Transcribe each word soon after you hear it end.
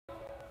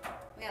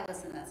Yeah,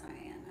 listen to that song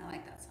again. I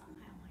like that song.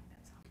 I don't like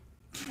that song.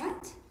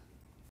 What?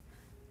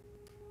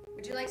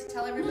 Would you like to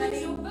tell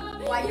everybody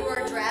why you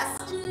were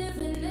dressed?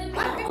 I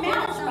got good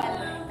manners, by the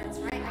way. That's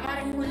right. I got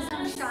a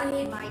gunshot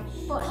in my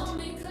foot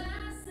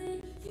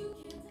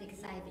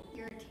because I have an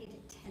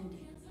irritated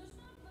tendon.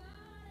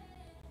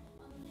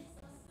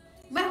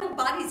 My whole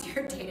body's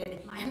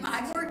irritated. Am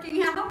I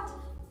working out?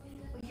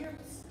 Well, you're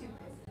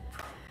stupid.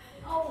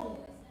 Oh,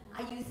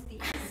 I used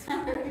these.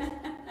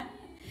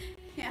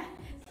 Yeah.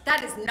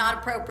 That is not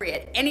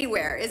appropriate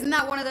anywhere. Isn't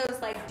that one of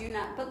those like do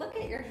not? But look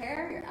at your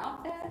hair, your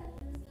outfit.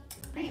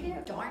 I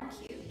am darn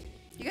cute.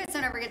 You guys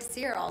don't ever get to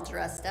see her all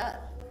dressed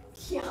up.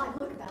 Yeah, I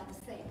look about the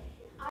same.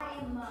 I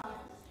am, I'm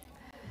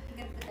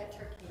gonna put that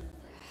turkey in the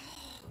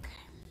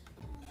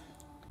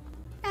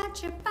fridge.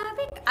 Not your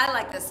Bobby. I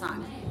like this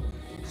song.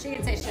 She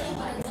can say she doesn't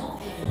like it.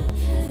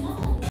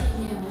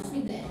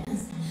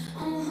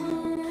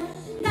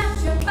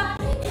 Not your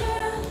Bobby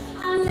girl.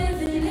 I'm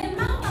living in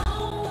my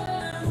own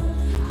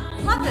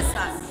world. Love this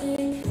song.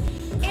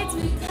 It's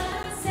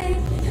classic.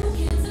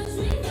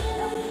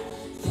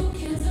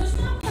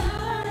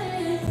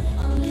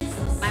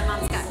 My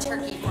mom's got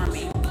turkey for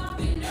me.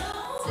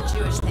 It's a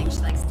Jewish thing. She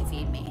likes to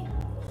feed me.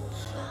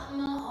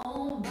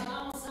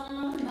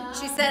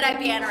 She said I'd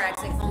be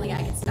anorexic if only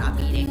I could stop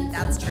eating.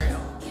 That's true.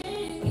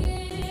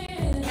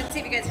 Let's see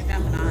if you guys are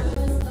jumping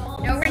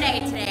on. No Renee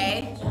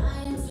today.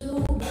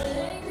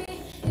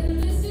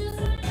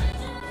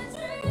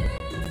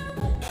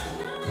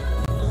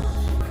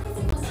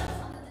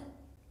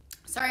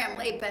 Sorry I'm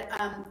late, but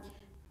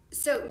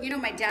so you know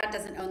my dad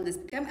doesn't own this.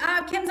 Kim's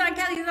on,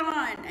 Kelly's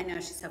on. I know,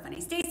 she's so funny.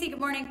 Stacy, good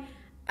morning.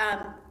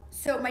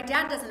 So my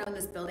dad doesn't own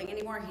this building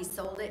anymore. He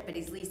sold it, but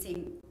he's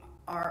leasing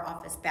our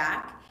office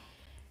back.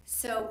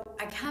 So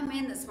I come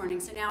in this morning,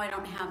 so now I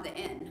don't have the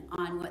in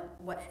on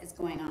what is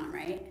going on,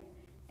 right?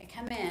 I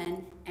come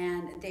in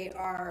and they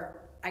are,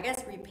 I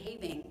guess,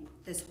 repaving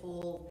this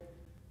whole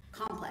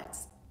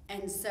complex.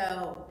 And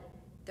so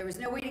there was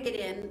no way to get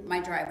in my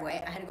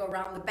driveway. I had to go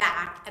around the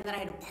back, and then I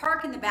had to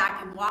park in the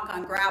back and walk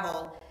on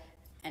gravel.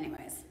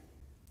 Anyways,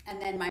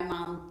 and then my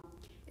mom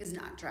is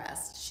not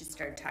dressed. She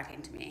started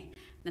talking to me.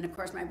 Then of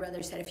course my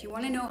brother said, if you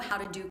want to know how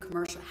not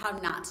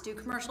to do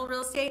commercial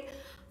real estate,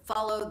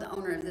 follow the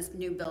owner of this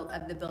new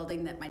of the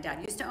building that my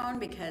dad used to own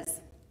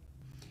because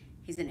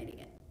he's an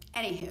idiot.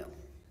 Anywho,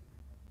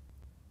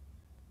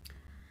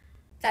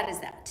 that is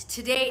that.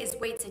 Today is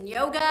weights and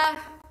yoga.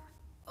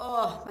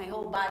 Oh, my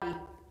whole body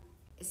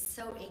is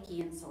so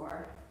achy and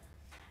sore.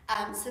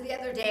 So the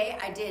other day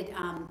I did,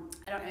 I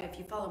don't know if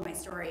you follow my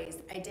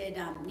stories, I did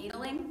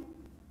needling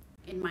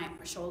in my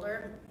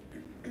shoulder.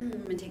 I'm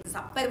gonna take this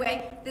off. By the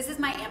way, this is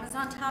my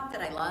Amazon top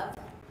that I love.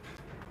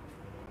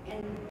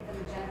 In the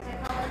magenta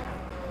color.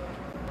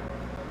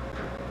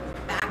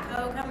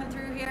 Backhoe coming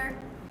through here.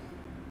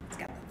 It's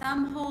got the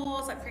thumb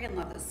holes. I freaking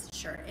love this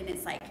shirt. And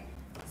it's like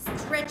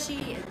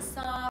stretchy and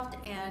soft.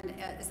 And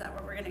is that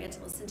what we're gonna get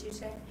to listen to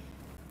today?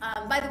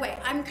 By the way,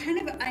 I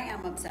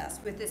am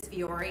obsessed with this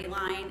Viore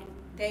line.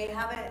 They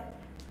have it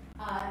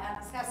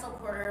at Cecil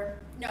Quarter,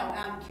 no,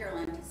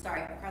 Kierland,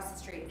 sorry, across the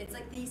street. It's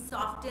like the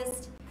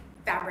softest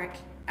fabric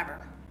ever.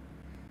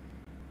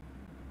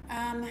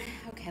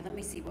 Okay, let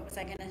me see, what was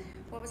I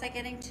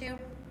getting to?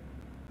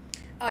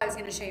 Oh, I was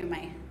gonna show you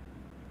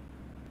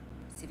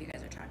see if you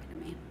guys are talking to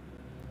me.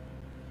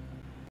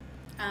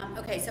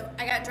 Okay, so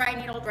I got dry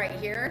needled right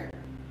here.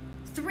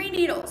 3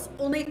 needles,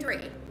 only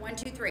 3, 1,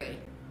 2, 3.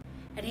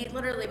 And he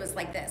literally was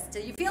like this. Do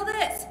you feel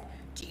this?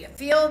 Do you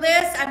feel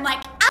this? I'm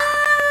like,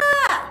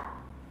 ah!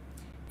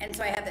 And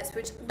so I have this,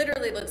 which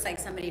literally looks like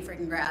somebody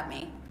freaking grabbed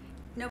me.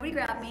 Nobody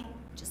grabbed me,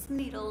 just some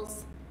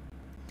needles.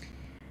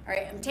 All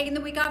right, I'm taking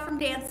the week off from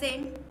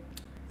dancing.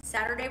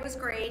 Saturday was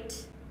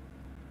great.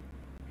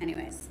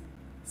 Anyways,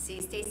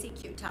 see Stacy,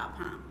 cute top,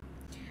 huh?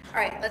 All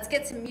right, let's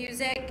get some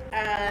music.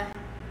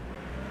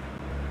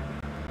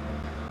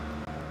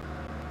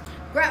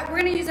 We're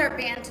gonna use our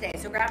band today,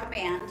 so grab a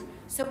band.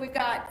 So we've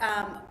got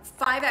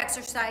 5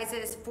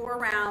 exercises, 4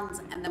 rounds,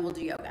 and then we'll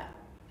do yoga.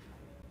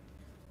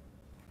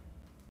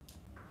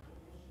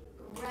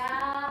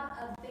 Grab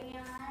a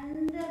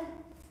band.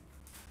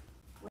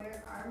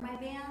 Where are my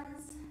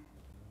bands?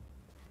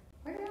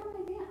 Where are all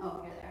my bands?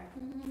 Oh, here they are.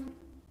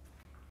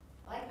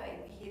 I like how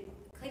the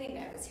cleaning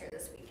guy was here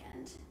this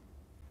weekend.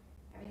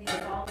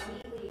 Everything's all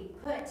neatly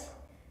put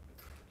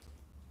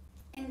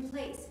in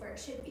place where it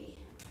should be.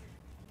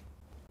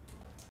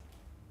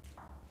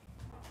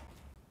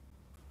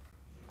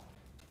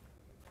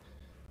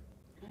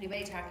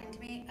 Anybody talking to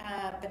me?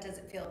 But does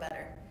it feel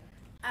better?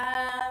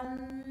 I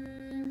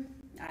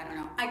don't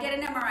know. I get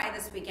an MRI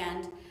this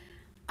weekend.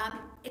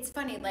 It's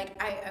funny,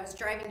 like I was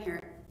driving here.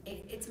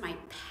 It's my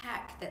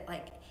pec that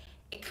like,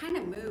 it kind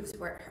of moves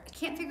where I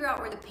can't figure out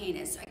where the pain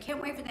is. So I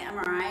can't wait for the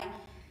MRI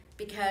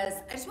because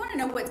I just want to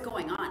know what's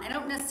going on. I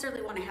don't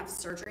necessarily want to have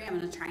surgery. I'm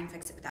going to try and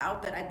fix it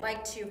without, but I'd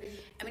like to,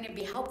 I mean, it'd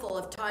be helpful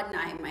if Todd and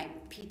I, my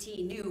PT,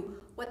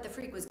 knew what the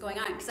freak was going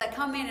on. Because I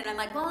come in and I'm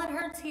like, well, it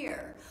hurts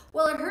here.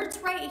 Well, it hurts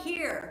right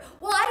here.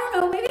 Well, I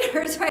don't know, maybe it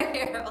hurts right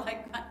here. I'm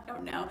like, I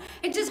don't know.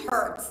 It just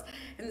hurts.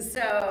 And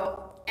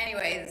so,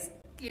 anyways,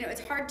 you know,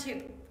 it's hard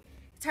to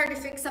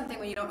fix something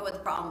when you don't know what the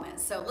problem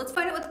is. So let's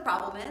find out what the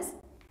problem is.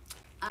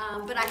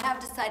 But I have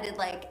decided,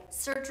 like,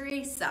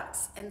 surgery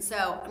sucks. And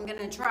so I'm going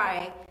to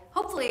try.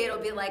 Hopefully it'll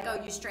be like,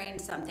 oh, you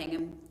strained something,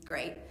 and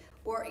great.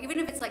 Or even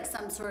if it's like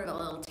some sort of a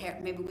little tear,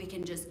 maybe we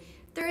can just,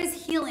 there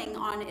is healing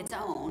on its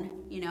own,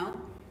 you know?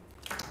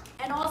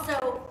 And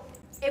also,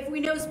 if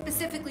we know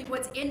specifically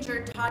what's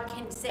injured, Todd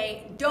can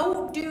say,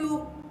 don't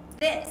do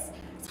this.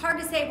 It's hard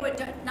to say what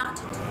not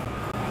to do.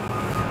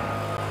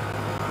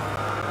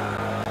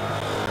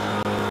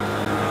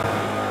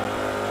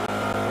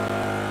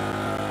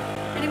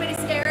 Anybody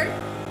scared?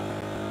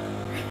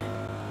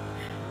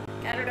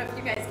 I don't know if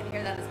you guys can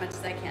hear that as much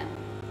as I can.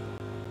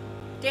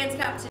 Dance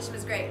competition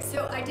was great.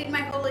 So I did my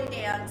holy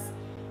dance,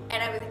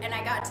 and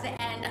I got to the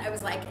end. I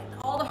was like,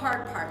 all the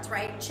hard parts,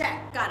 right?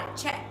 Check, got it,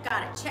 check,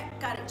 got it, check,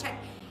 got it, check.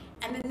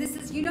 And then this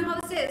is, you know how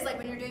this is, like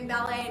when you're doing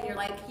ballet and you're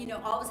like, you know,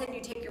 all of a sudden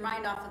you take your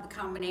mind off of the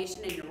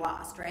combination and you're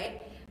lost,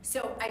 right?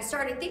 So I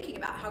started thinking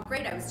about how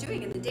great I was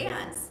doing in the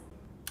dance,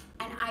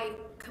 and I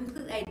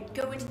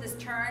go into this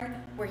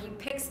turn where he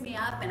picks me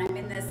up and I'm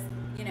in this,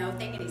 you know,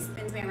 thing, and he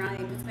spins me around and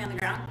he puts me on the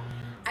ground.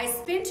 I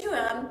spin to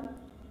him,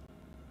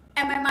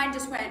 and my mind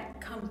just went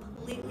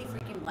completely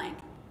freaking blank.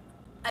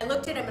 I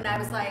looked at him and I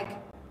was like,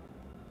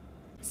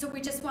 so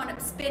we just wound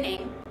up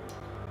spinning.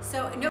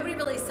 So nobody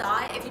really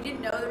saw it. If you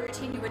didn't know the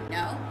routine, you wouldn't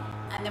know.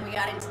 And then we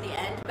got into the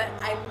end, but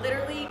I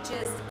literally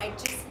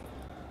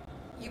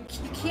you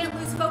can't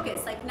lose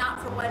focus, like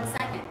not for 1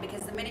 second,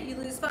 because the minute you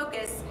lose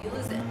focus, you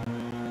lose it.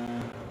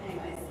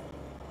 Anyways.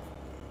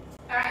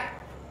 All right,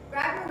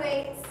 grab your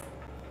weights.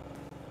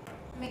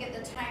 Let me get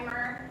the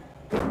timer.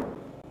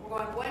 We're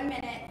going 1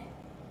 minute.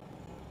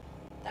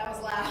 That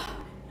was loud.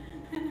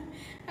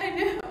 I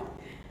know.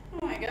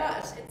 Oh my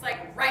gosh. It's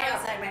like right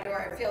outside my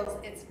door.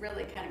 It's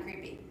really kind of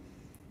creepy.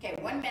 Okay,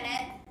 1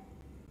 minute.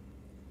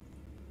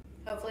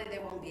 Hopefully they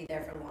won't be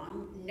there for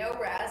long. No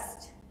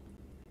rest.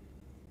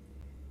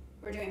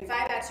 We're doing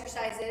 5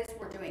 exercises.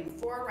 We're doing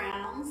 4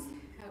 rounds.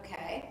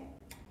 Okay.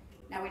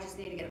 Now we just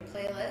need to get a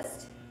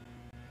playlist.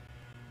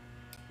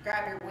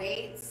 Grab your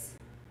weights.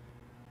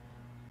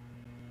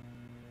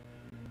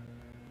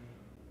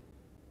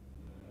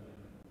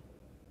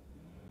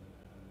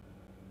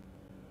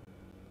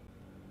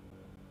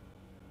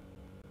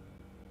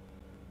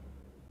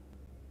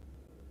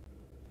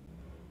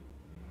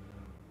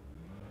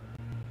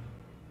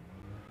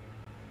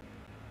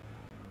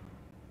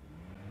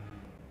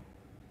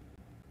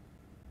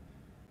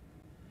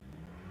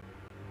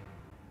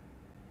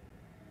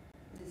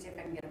 See if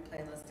I can get a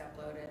playlist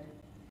uploaded.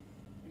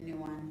 New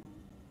one.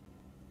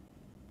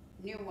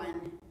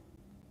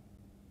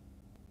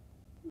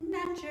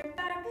 Not your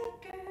Barbie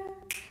girl.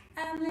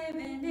 I'm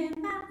living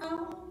in my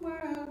own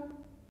world.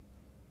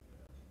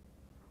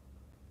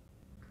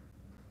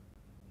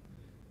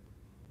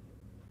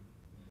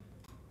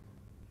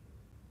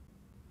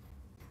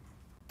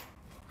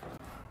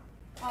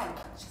 Oh,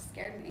 she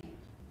scared me.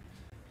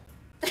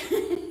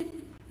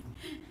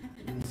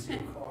 Didn't see a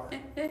car.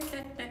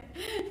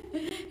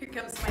 Here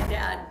comes my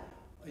dad.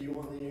 Are you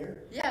on the air?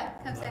 Yeah,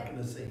 I'm not going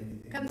to say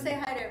anything. come say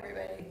hi to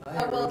everybody. Hi,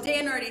 Oh, well, everybody.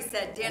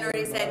 Dan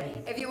already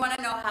said, if you want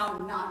to know how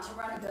not to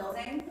run a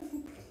building,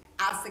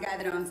 ask the guy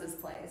that owns this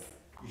place.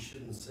 You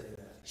shouldn't say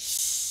that.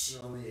 Shh.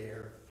 You're on the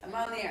air. I'm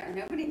on the air.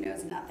 Nobody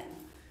knows nothing.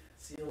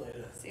 See you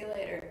later. See you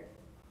later.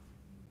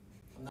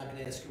 I'm not going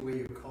to ask you where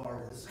your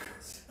car is.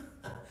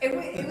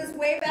 It was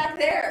way back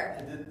there.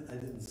 I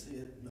didn't see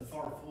it in the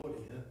far 40,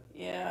 huh?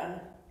 Yeah.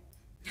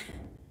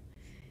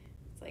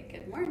 It's like,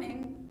 good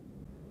morning.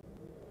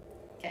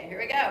 Okay, here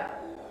we go.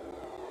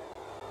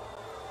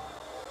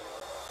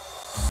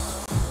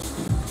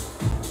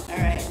 All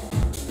right.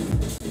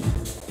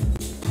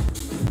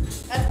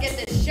 Let's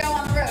get this show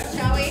on the road,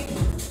 shall we?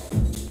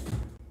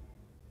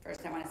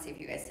 First, I want to see if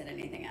you guys did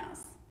anything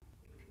else.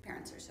 My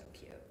parents are so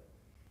cute.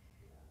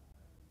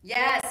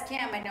 Yes,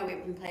 Kim, I know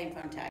we've been playing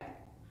phone tag.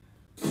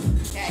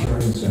 Okay.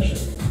 Starting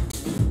session.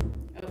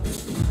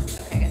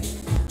 Oops. Okay, good.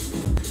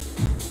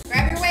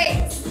 Grab your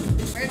weights.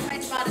 Where's my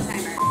spot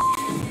timer?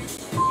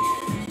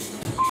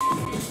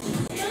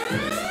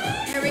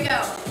 Here we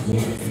go.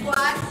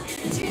 Squat,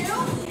 2,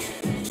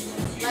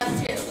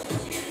 left 2.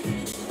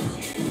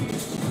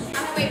 I'm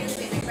gonna wait for this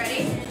music.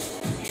 Ready?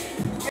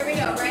 Here we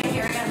go. Right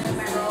here. I gotta move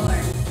my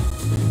roller.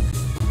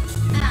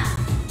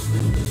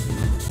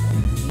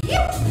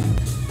 Yep.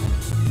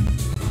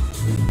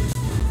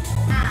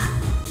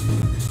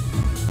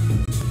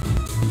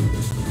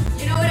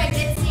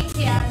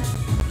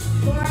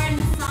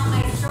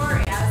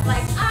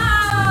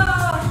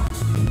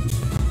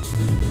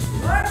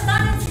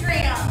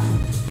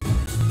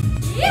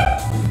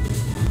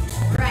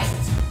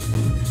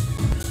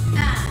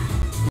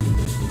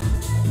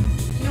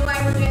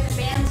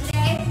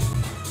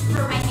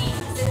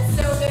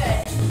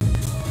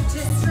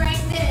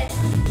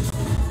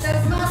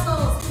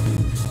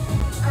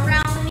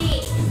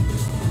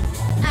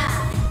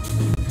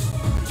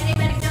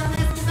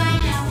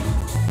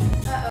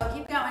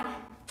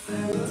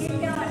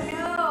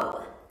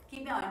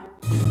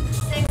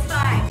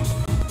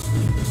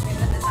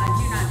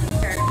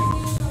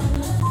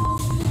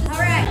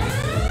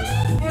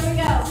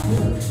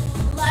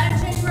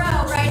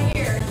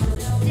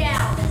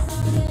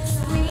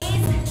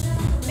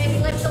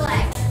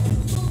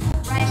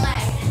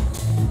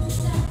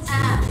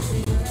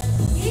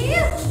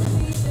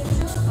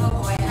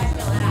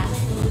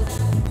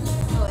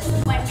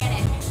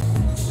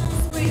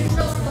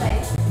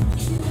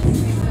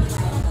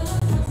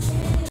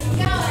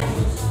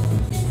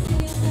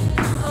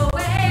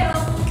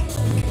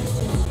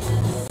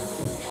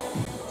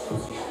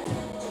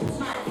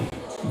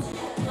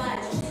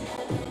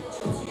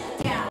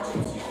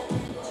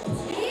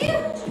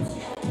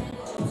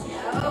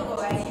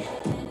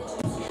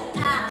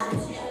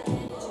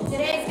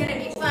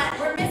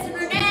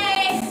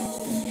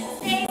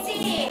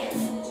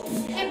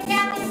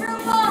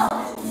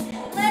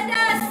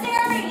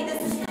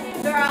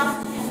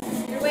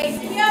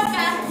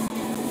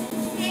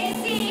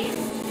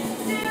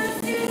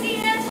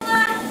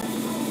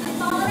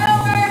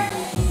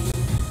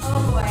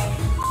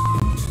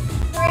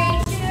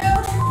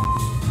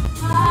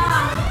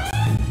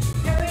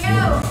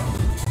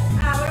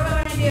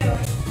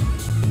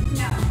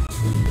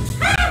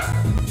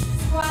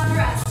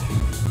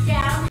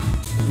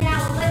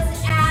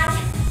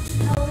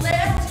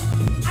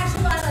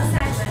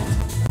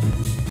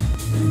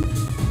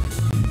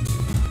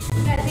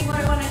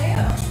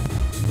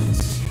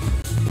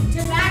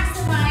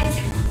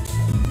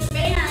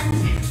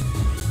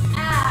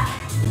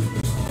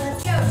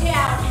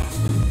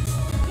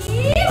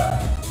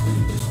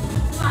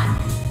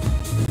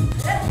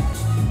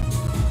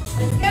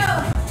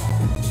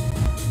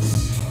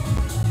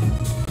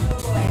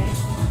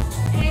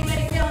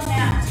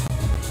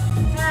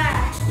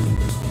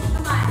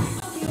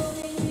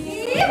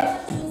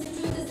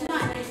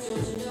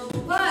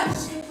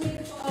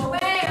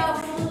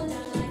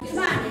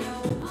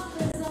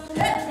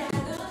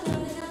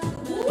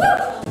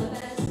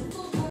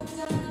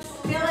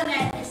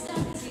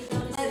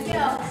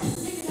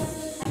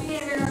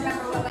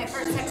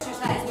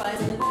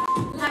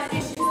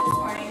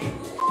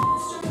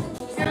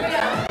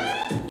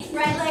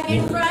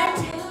 in front,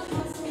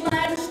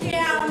 lunge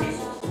down,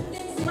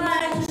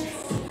 lunge.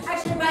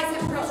 Actually,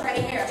 bicep curls right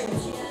here.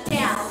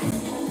 Down.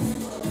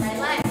 Right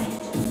leg.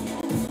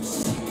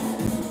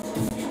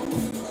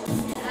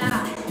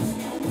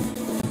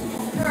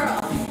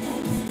 Curl.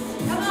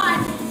 Come on.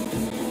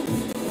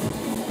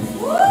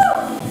 Woo!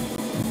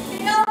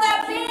 Feel that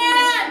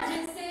band.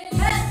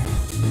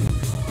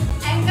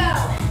 And go.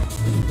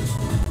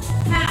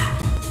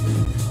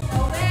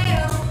 Away.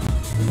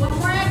 One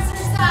more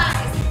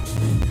exercise.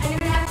 And you're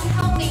gonna have to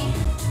help me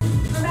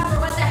remember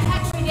what the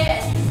heck we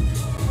did.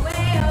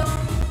 Away.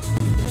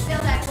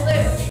 Feel that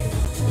glute.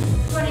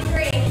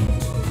 23.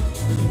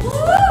 Woo!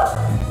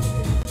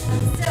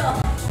 I'm still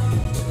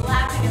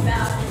laughing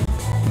about.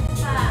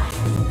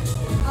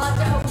 I'll have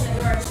to open the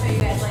door and show you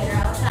guys later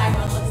outside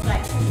what it looks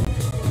like.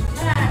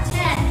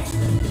 10,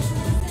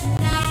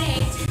 9,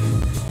 8,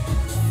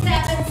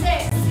 7,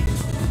 6,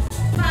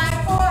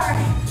 5, 4,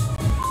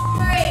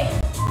 3,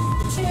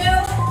 2,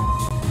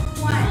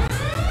 1.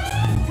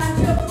 Come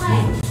to a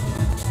plank.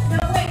 No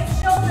weight,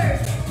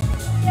 shoulders.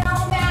 Down,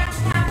 back,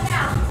 tap it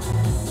out.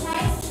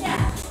 Nice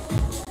step.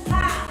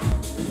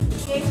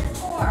 Engage your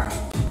core.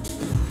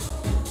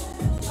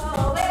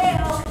 Oh, way.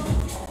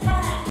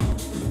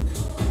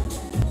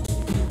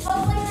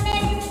 Hopefully we're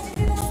maybe get to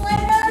do this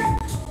later.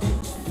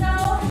 So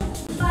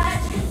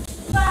much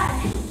fun.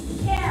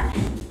 Kim,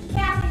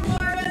 Kathy,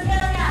 Florida,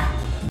 Amelia,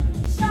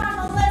 Sean,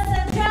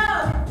 Melissa, Joe,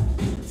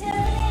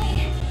 Tiffany,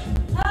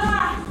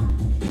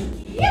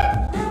 you,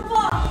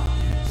 Rupal,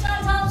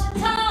 Chantal,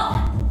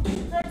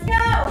 let's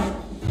go.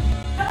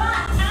 Come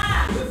on,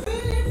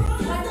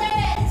 1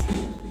 minute.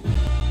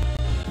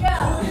 Go.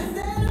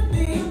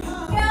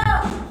 Go.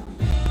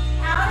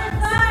 Outer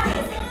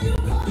thighs.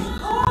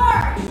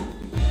 Core.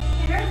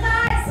 Inner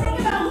thighs. Think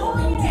about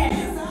holding it in.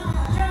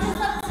 Turn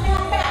yourself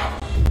snap back.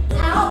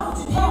 Out.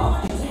 Pull.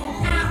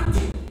 Out.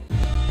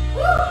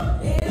 Woo.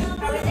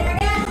 Are we there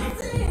yet?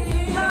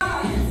 Come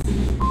on.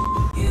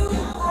 3,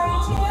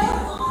 2,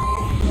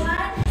 1.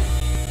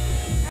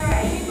 All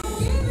right.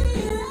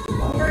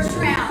 First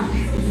round.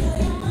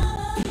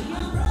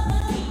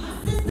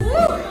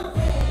 Woo.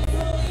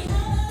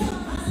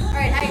 All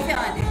right, how you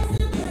feeling?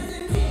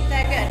 Is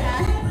that good,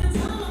 huh?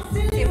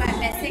 See, am I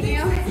missing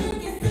you?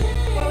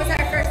 What was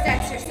our first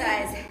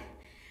exercise?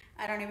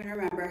 I don't even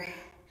remember.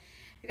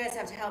 You guys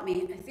have to help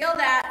me. I feel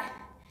that.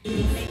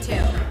 Me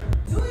too.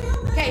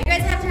 Okay, you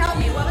guys have to help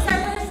me. What was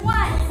our first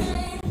one?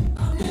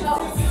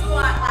 Oh,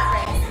 squat, lat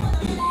raise.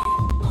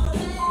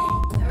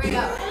 There we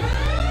go.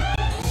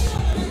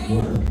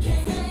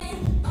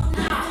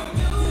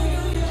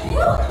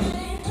 Woo.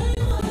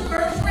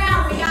 First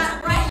round, we got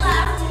right,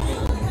 left.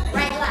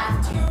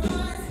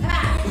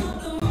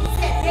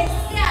 Sit, big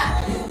step.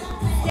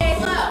 Stay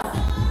low.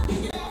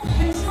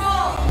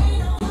 Control.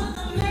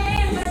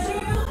 Man, but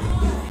you.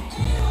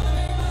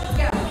 Let's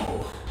go.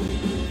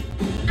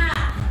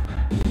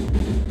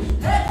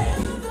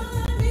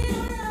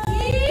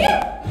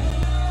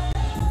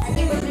 I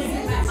think we're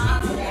missing my mom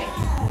today.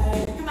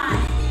 Come on.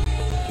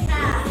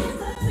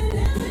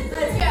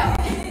 Let's go.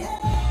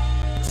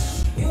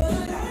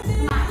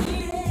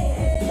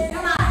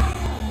 Come on.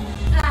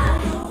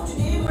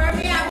 Where are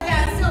we at? We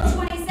got still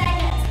 20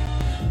 seconds.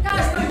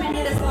 Gosh, 1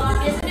 minute is long,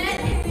 isn't it?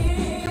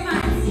 Come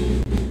on.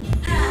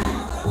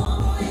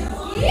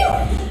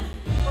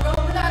 We're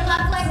going with our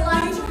left leg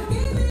lunge.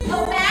 Go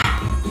back.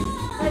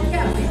 Let's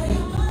go.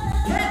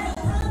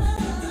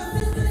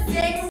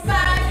 6,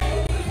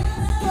 5,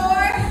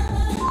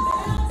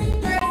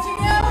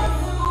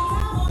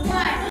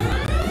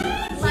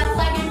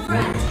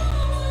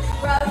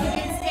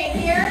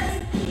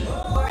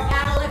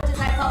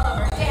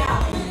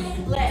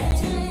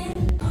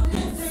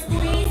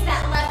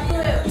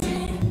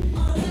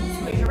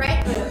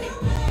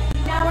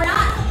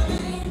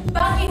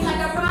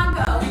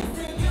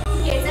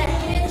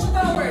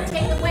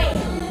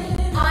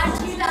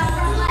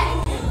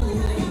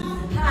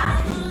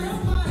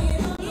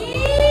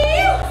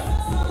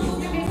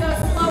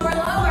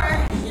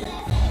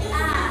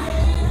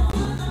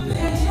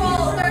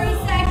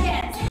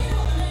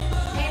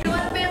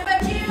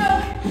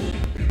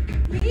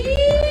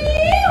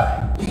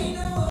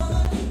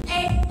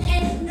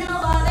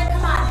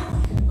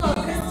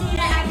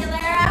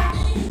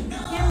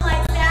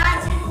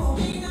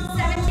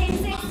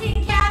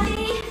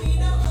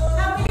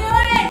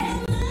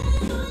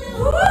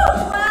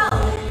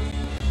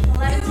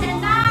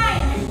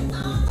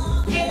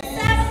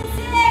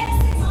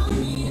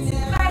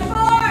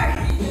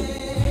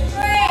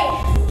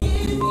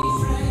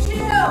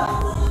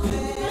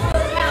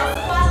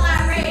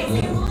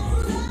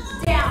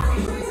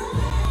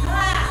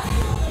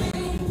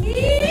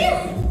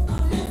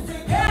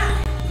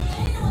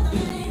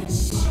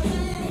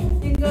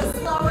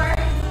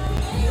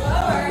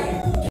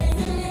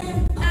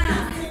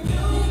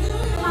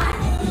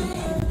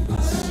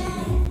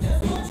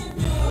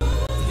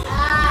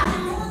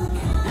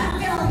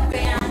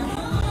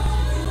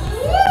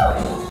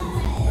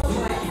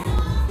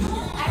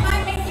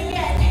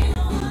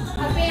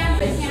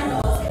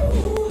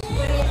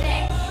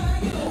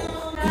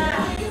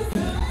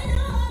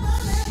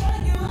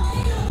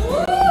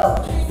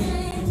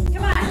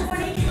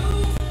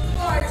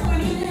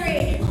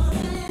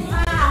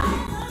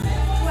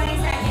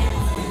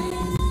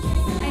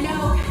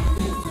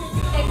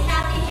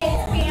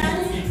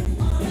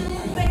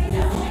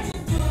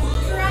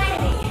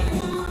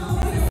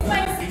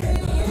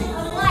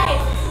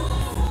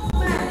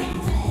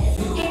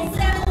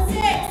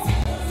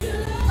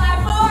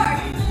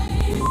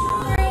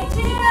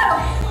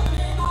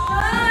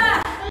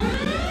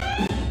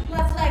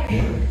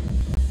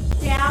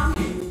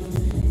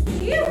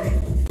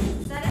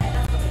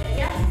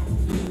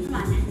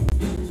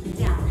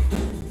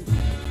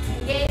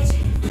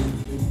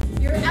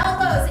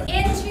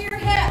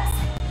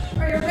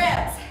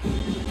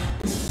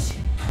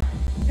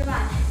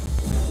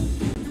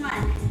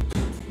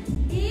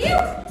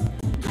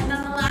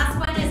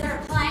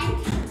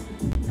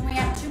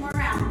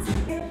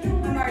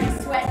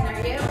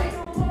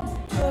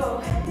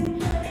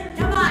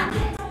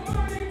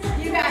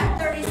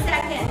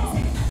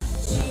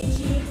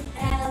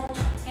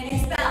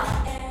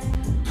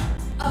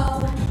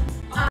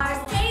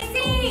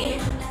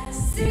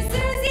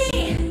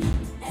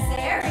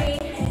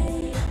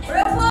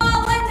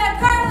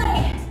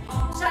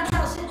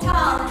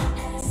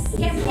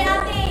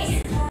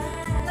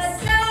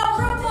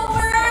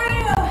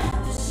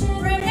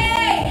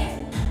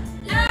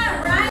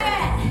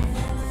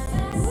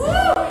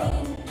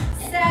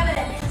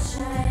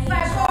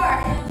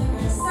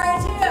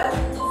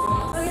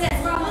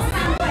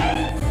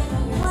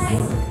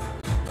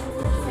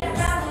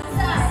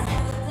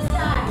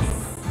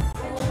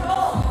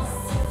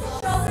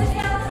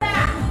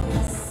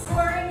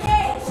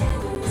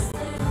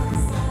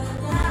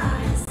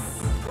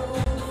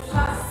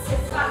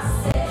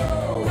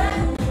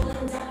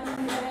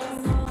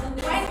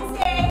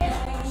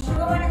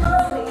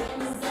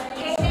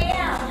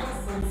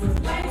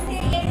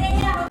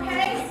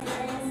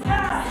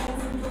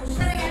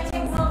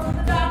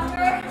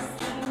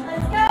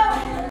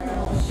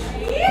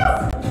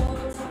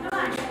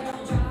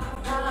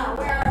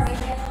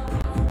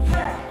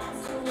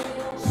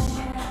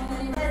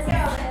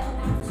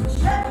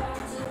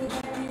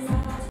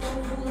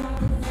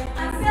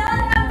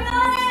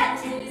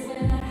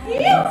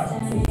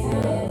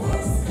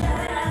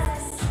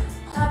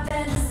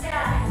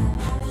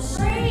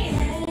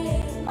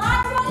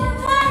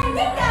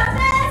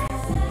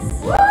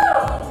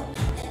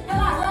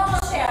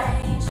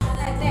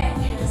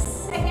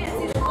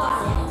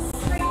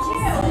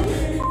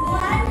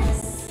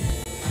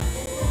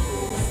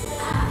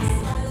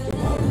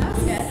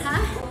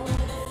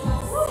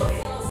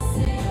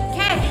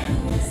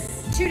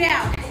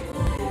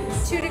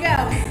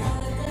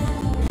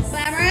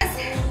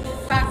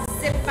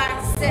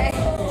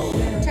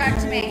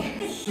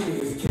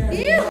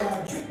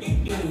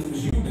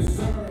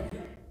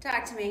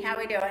 to me. How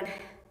we doing?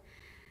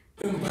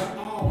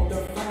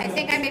 I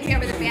think I may be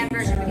over the band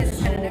version because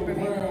it's kind of number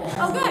me.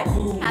 Oh, good.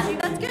 Kathy,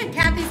 that's good.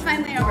 Kathy's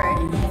finally over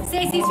it.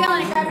 Stacy's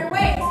feeling it. Grab your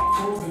weight.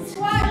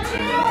 1,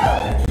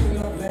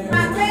 2.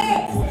 My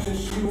weight.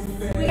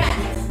 We got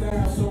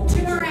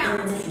 2 more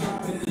rounds.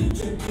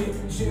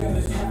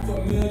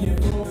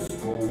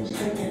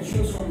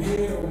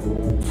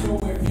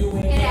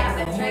 It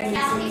happens, right,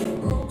 Kathy?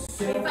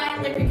 We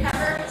finally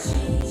recover.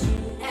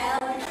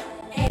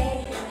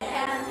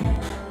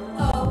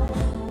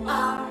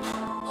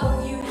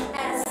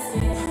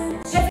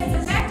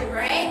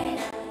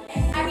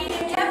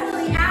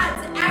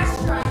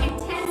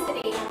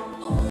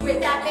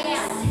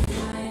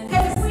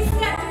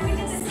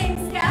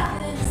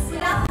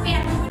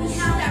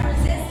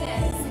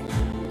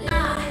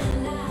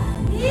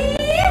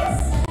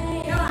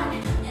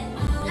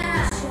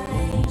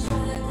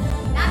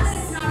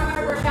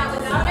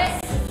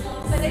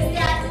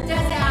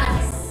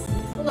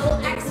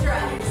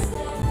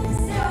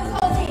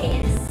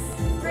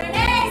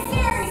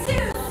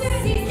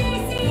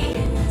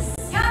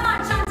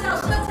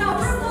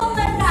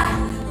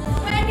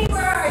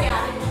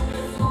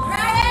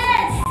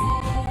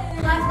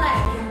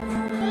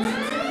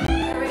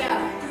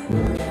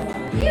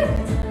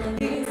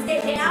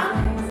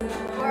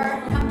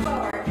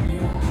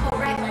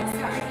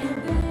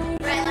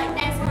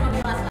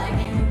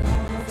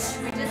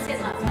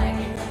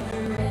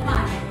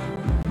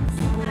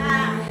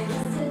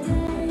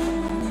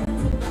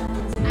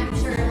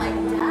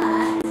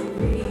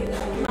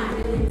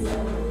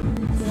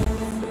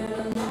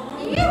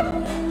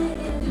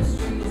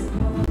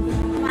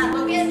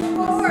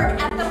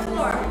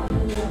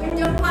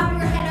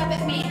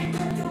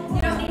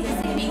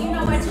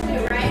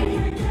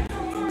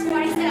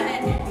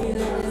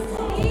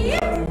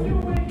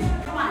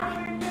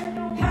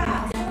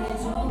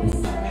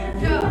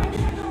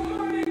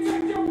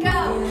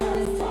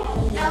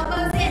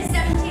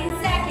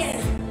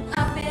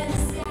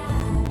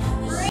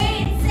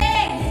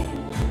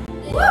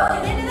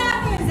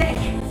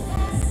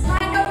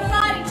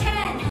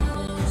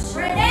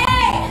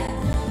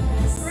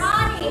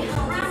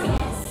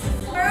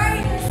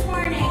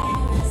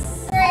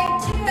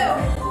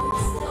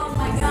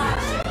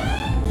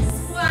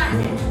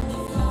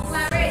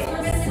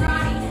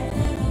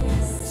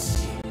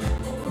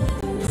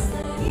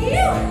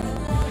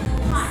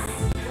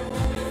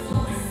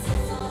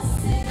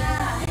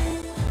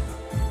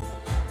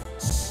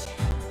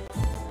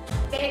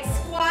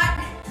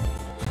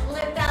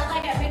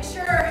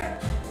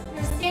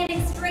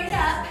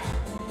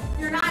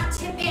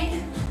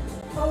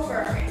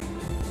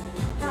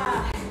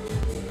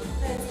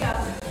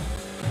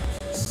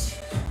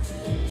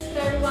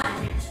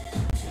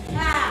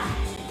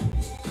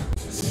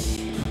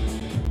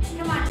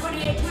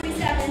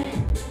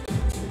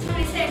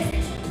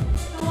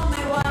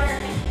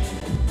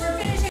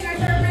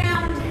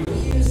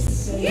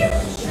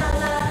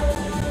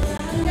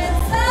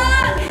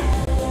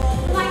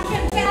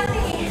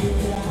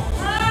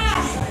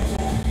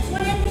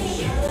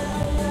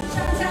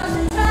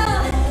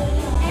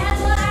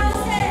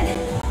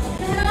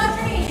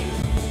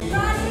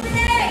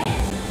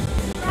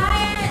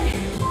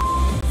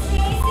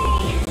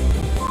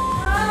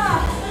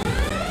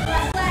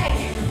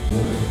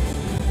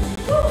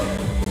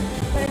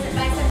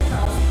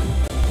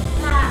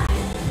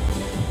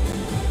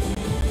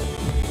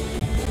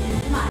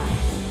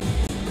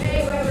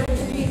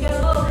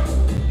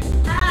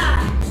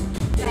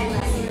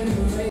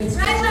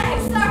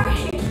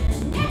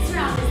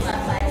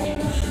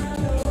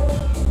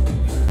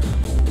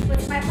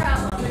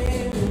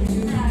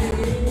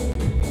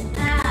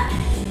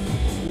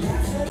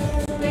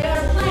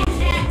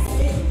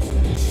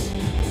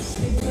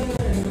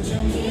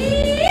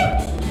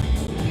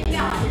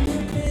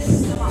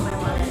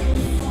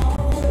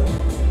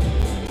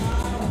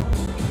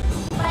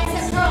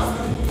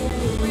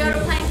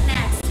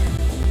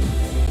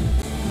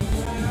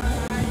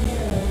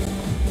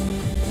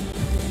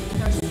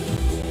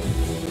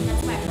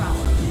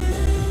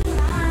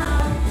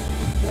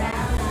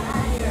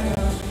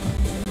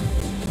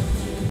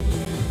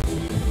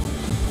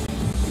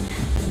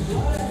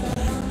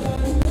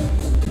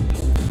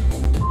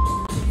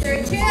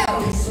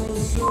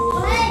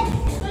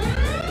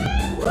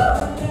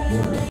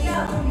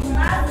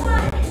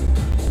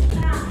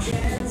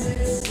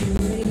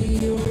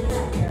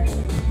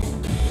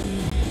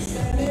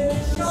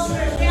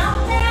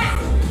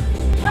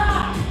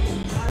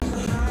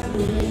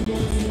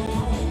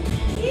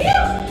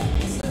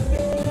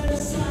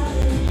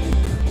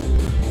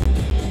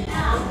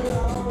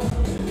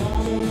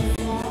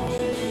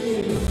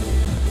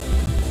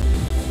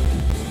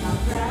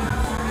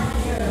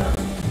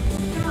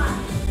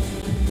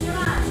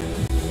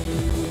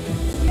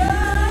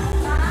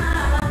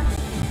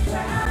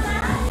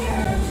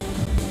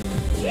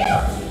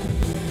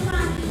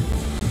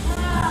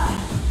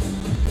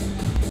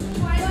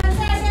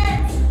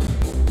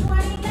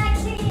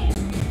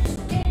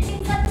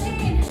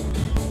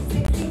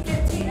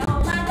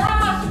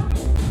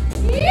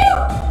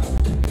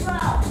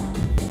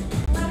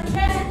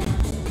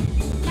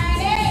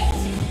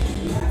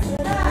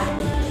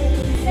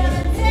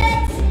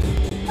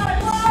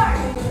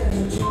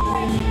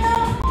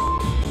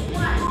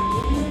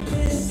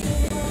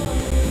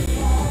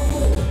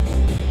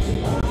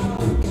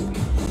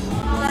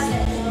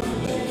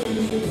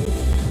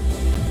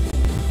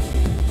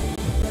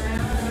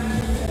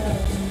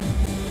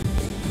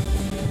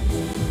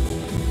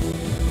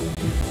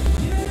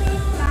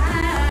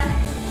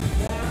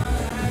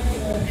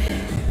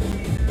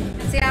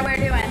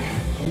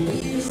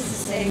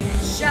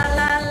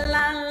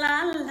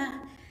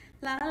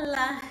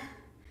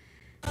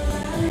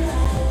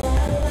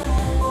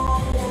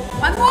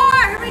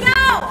 more. Here we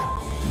go.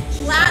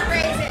 Lat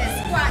raises,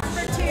 squats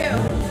for 2.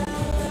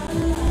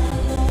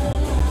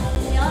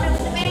 Feeling it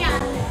with the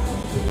band.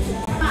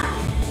 Come on.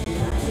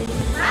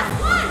 Last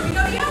one. We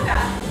go to yoga.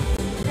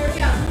 Here we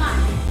go. Come on.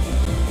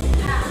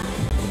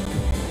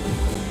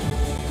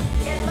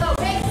 Get low.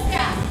 Big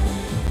step.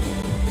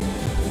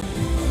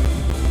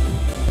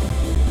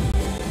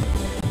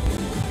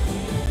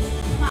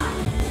 Come on.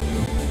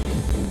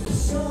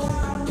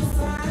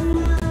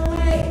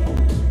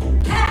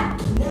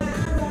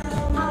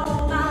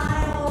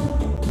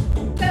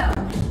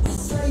 Go.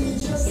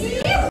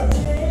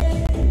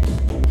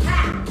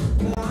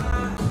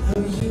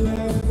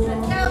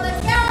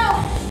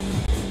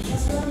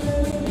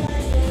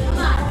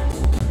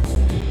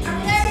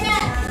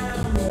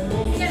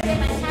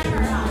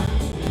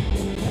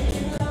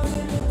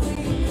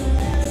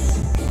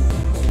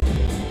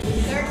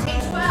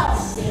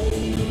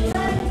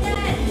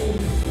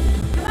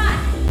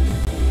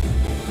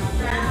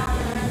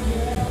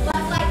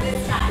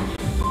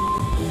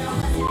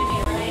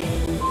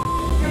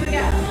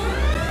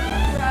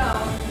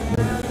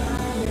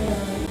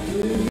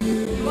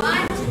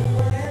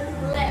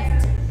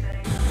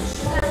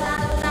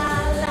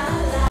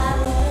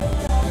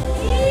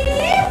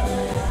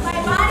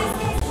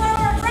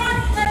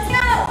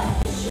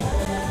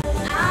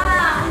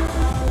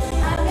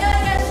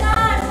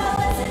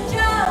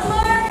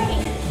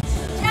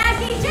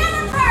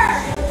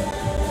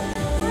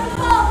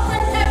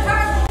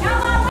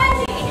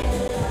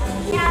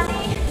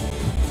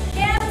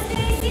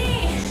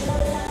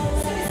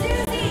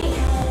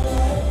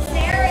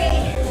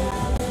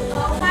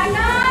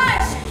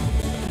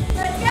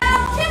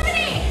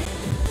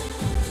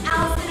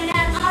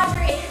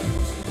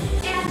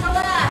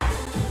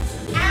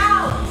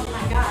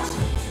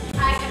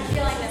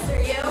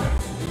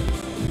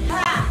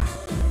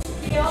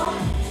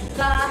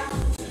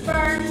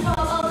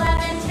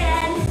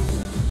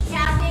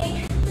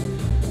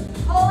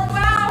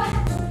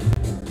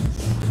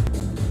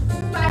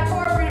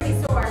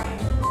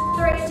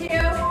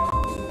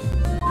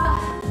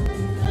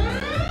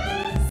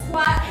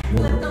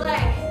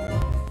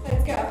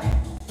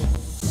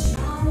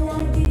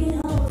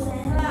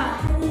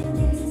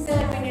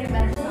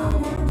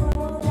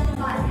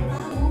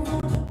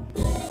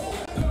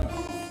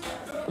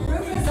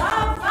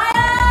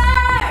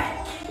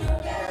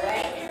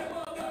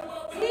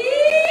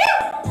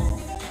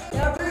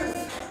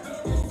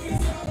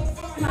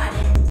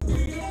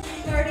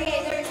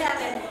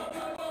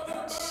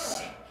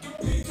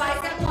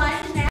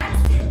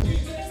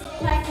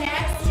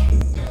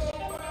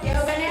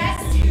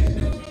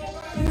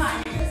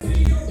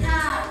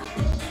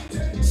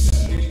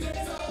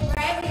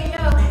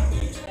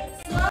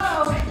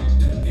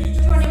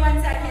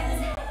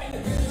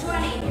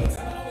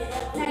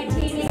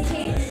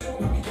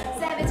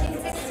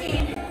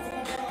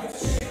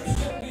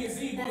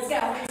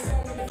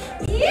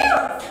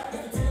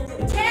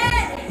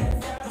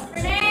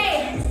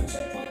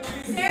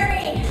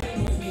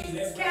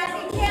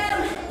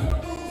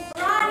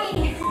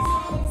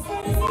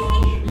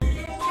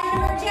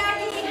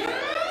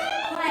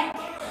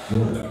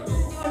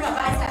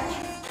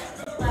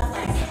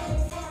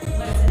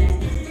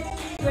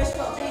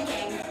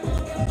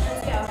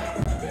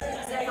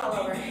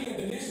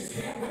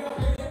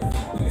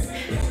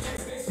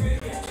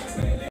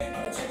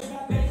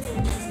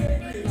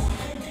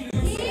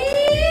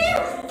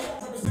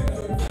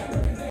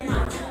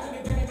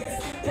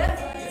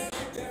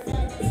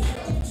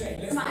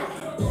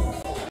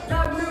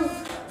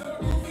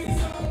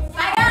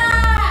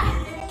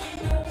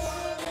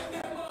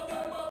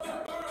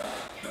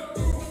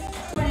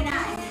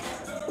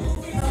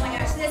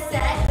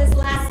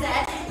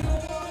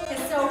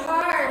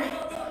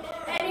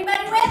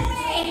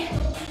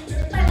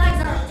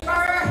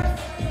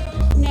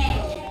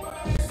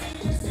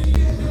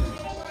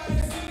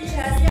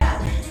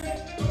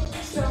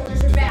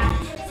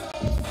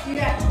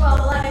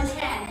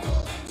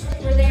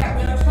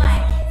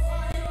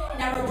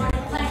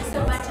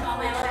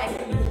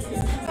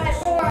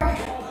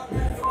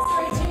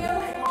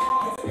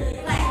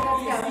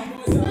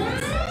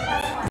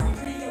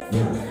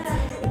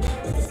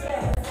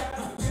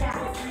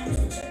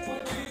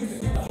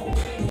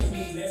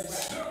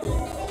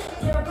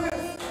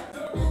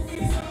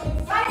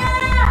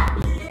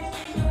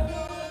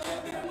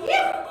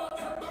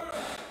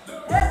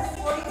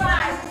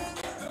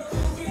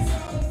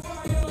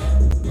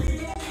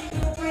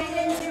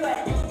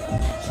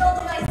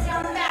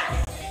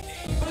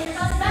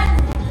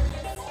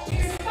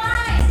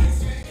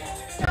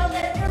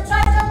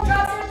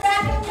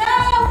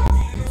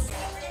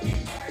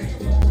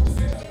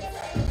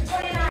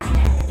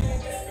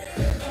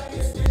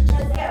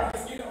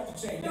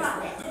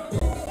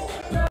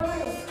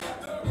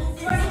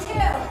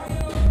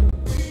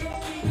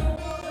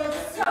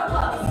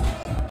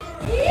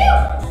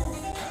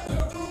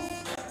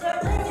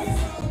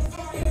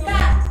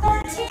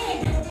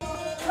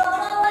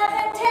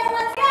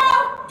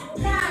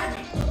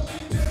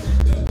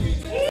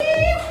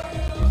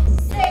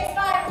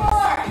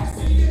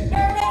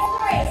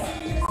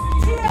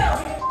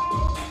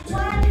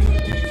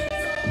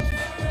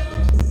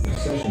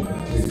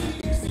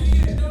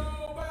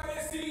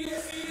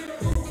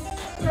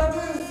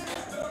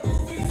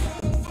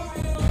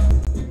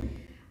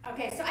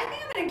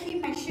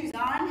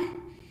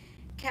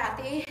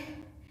 Kathy.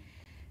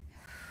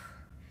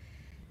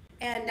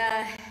 And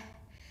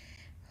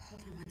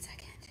hold on one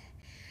second.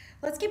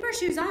 Let's keep our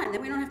shoes on,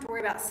 then we don't have to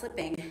worry about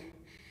slipping,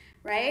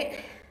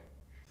 right?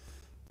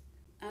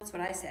 That's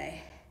what I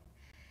say.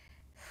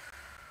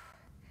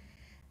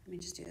 Let me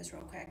just do this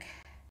real quick.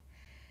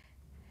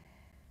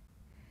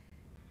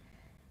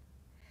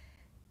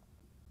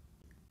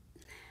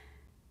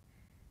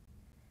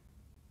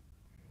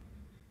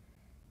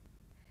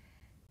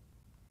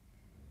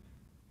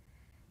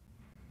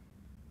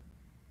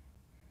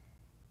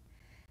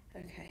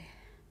 Okay.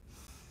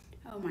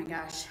 Oh my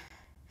gosh.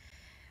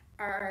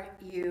 How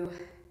you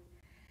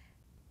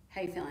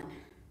feeling?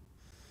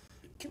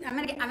 I'm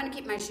gonna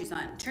keep my shoes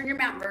on. Turn your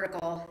mat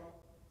vertical.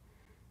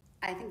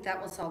 I think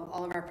that will solve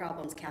all of our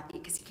problems, Kathy,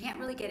 because you can't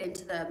really get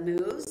into the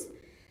moves.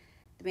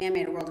 The man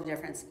made a world of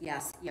difference.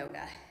 Yes,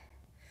 yoga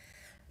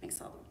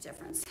makes all the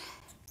difference.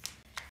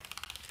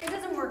 It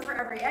doesn't work for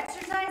every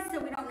exercise, so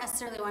we don't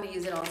necessarily want to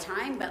use it all the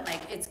time, but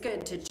like it's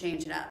good to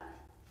change it up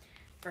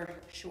for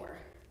sure.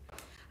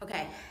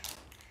 Okay,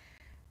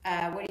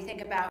 what do you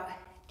think about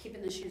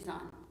keeping the shoes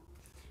on?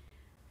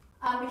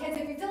 Because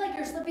if you feel like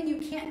you're slipping, you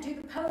can't do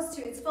the pose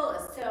to its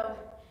fullest. So,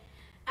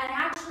 and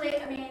actually,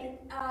 I mean,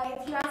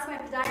 if you ask my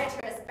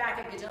podiatrist back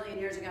a gajillion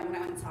years ago when I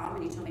went and saw him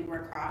and he told me to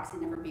wear Crocs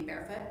and never be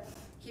barefoot,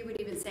 he would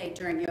even say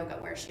during yoga,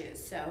 wear shoes.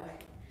 So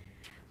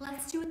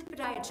let's do what the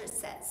podiatrist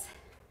says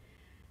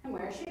and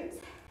wear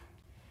shoes.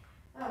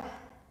 Ugh.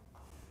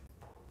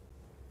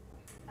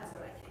 That's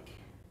what I think.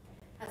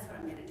 That's what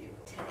I'm gonna do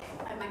today.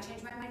 I might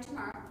change my mind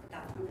tomorrow, but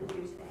that's what I'm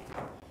gonna do today.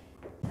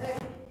 Okay.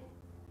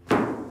 How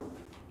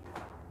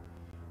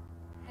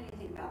do you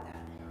think about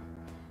that?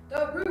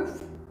 The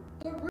roof.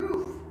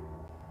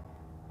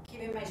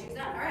 Keeping my shoes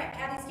on. All right,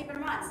 Kathy's keeping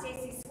them on.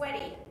 Stacy's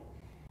sweaty.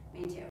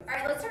 Me too. All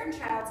right, let's start in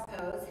child's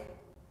pose.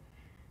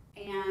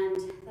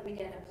 And let me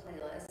get a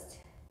playlist.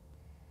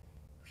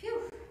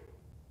 Phew.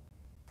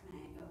 I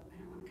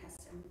don't want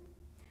custom.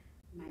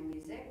 My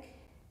music.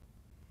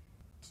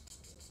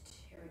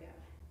 Here we go.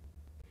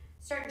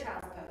 Start in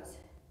child's pose.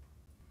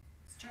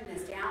 Let's turn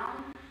this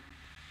down.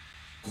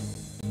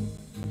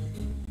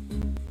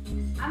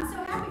 I'm so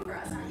happy for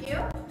us, aren't you?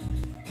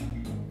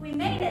 We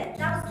made it.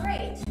 That was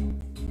great. It's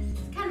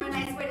kind of a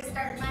nice way to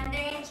start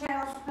Monday.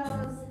 Child's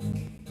pose.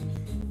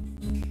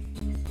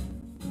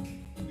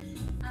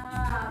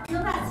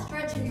 Feel that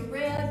stretch in your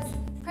ribs.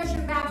 Press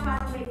your back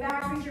body way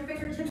back. Reach your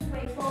fingertips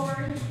way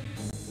forward.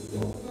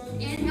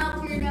 Inhale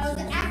through your nose.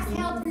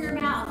 Exhale through your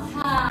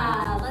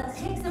mouth. Let's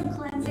take some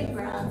cleansing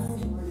breaths.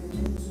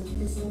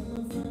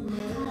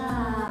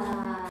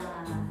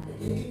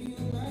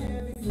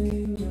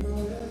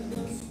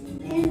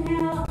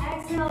 Inhale,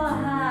 exhale.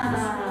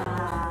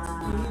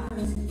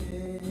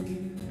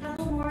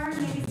 Couple more.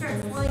 Maybe start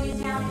slowing it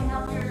down.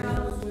 Inhale through your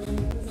nose.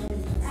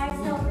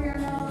 Exhale through your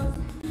nose.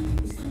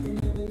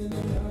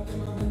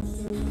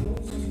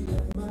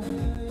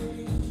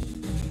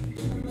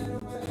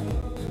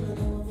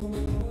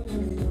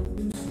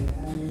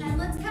 And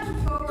let's come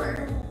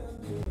forward.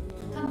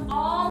 Come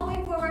all the way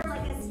forward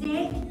like a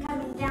snake.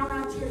 Coming down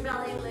onto your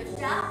belly.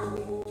 Lift up.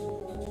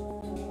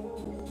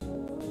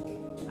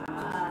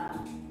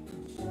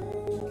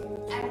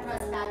 And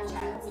press back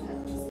child's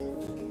pose.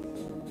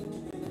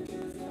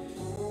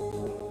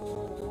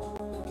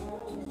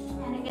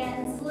 And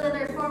again,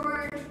 slither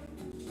forward.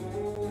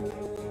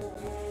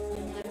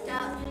 Lift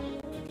up.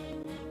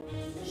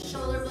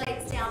 Shoulder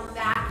blades down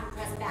back and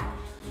press back.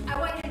 I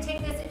want you to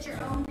take this at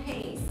your own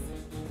pace.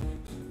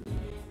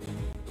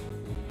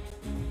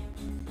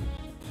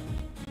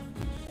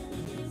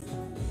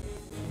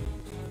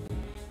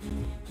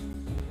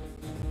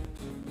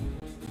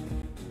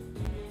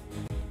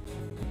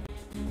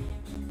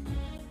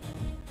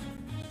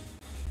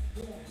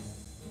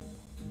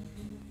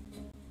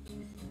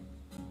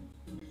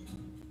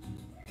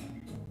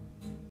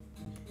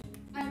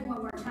 And one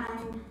more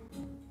time.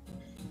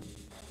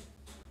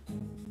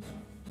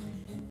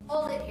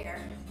 Hold it here.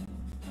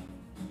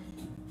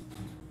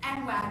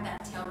 And wag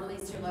that tail,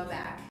 release your low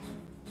back.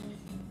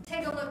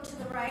 Take a look to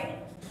the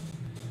right.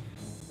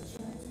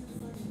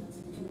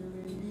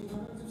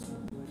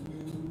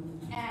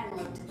 And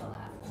look to the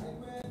left.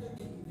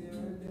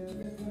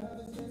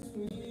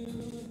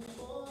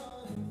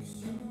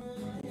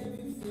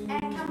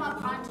 And come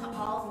up onto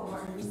all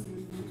fours.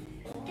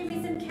 Give me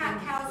some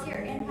cat-cows here.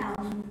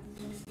 Inhale.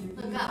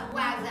 Look up,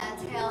 wag that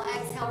tail,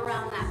 exhale,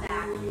 round that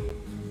back.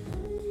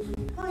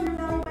 Pull your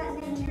belly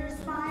button into your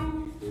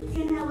spine.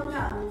 Inhale, look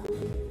up.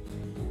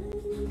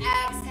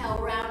 Exhale,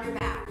 round your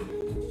back.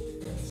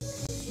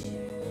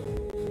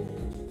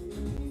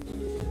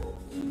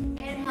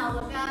 Inhale,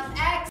 look up.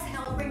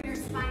 Exhale, bring your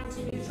spine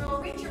to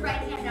neutral. Reach your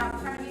right hand out in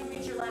front of you.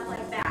 Reach your left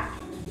leg back.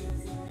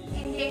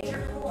 Engage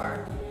your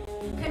core.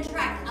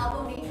 Contract,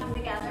 elbow, knee come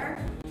together.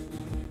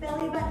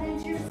 Belly button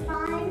into your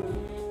spine.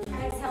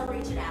 Exhale,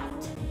 reach it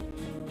out.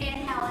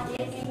 Inhale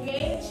and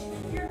engage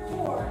your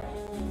core.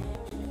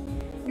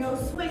 No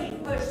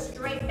swinging, push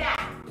straight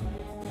back.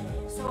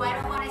 So I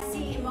don't want to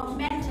see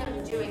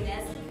momentum doing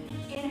this.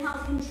 Inhale,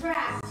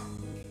 contract.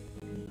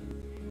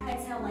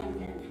 Exhale,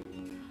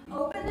 lengthen.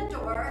 Open the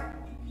door,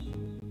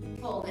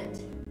 hold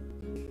it.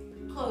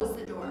 Close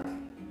the door.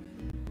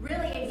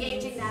 Really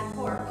engaging that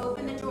core.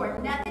 Open the door.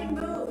 Nothing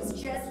moves,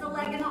 just the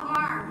leg and the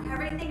arm.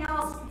 Everything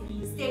else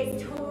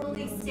stays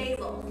totally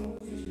stable.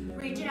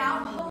 Reach it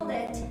out, hold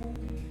it.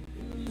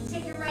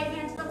 Take your right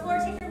hand to the floor,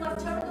 take your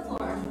left toe to the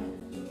floor.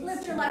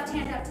 Lift your left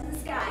hand up to the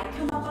sky.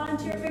 Come up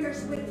onto your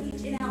fingers with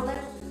each inhale.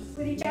 Lift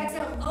with each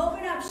exhale.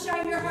 Open up,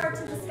 shine your heart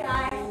to the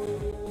sky.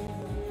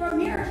 From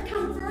here,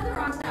 come further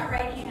onto that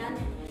right hand.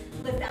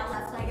 Lift that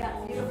left leg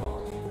up, beautiful.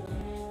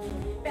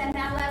 Bend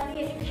that left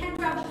knee. If you can,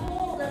 grab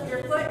hold of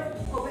your foot.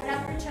 Open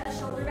up your chest,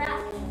 shoulder back.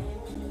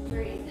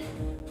 Breathe.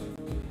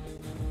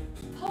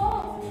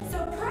 Pull.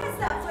 So press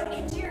that foot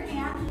into your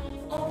hand.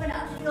 Open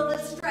up. Feel the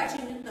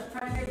stretching in the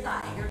front of your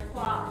thigh, your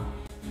quad.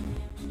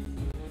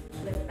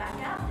 Lift back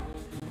up.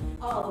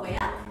 All the way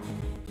up.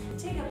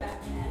 Take a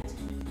back bend.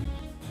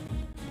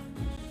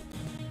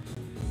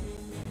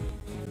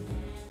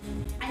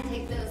 And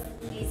take those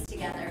knees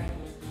together.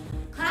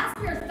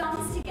 Clasp your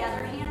thumbs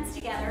together, hands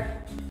together.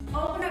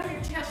 Open up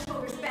your chest,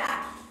 shoulders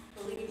back.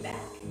 Lean back.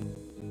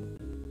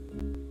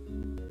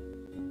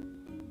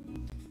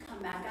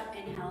 Come back up,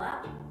 inhale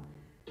up.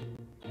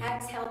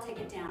 Exhale, take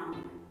it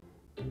down.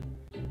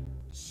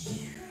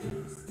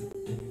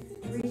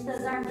 Reach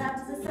those arms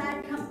out to the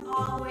side, come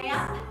all the way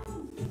up.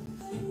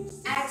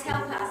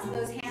 Exhale, clasp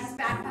those hands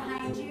back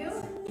behind you.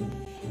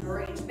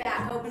 Reach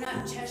back, open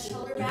up, chest,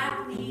 shoulder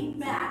back, lean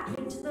back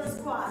into those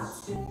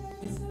quads.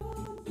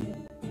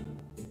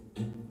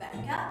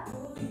 Back up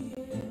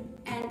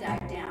and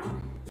dive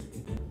down.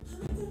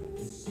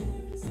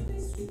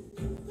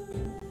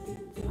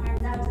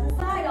 Arms out to the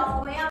side,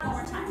 all the way up, one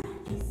more time.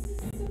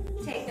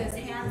 Take those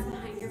hands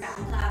behind your back,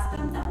 clasp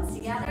them, thumbs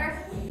together.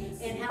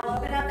 Inhale,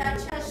 open up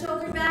that chest,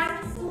 shoulder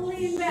back,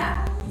 lean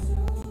back.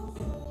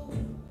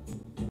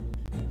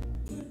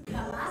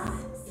 Come up.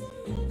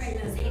 Bring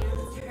those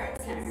hands to heart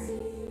center.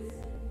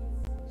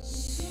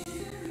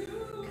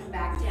 Come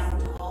back down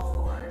to all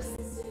fours.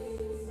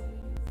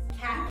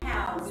 Cat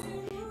cows.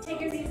 Take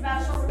your knees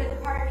about shoulder width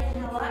apart.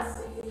 Inhale up.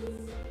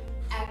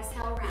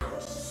 Exhale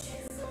round.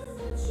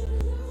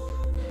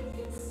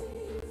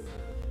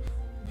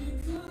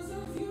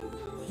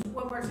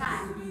 One more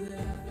time.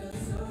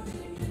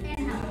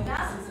 Inhale, look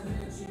up.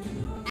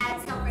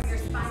 Exhale, bring your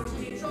spine to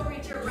neutral.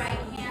 Reach your right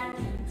hand.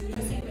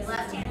 Take your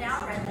left hand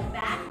out, right leg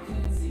back.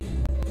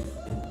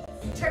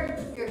 Turn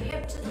your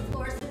hip to the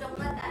floor, so don't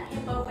let that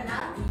hip open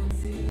up.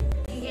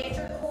 Engage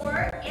your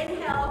core.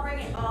 Inhale, bring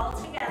it all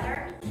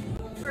together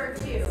for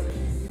 2.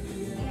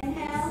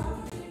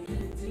 Inhale.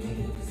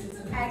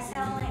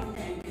 Exhale,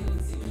 lengthen.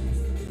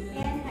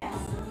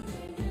 Inhale.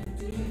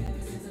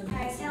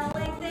 Exhale,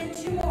 lengthen.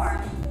 2 more.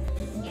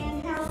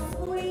 Inhale,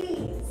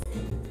 squeeze.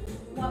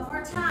 One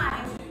more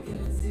time.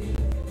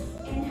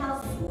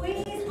 Inhale,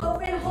 squeeze.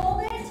 Open,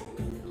 hold it.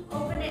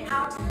 Open it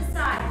out to the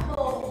side.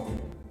 Hold.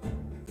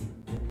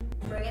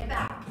 Bring it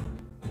back.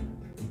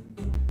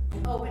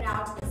 Open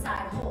out to the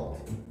side.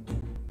 Hold.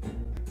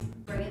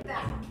 Bring it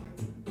back.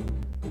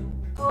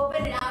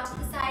 Open it out to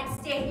the side.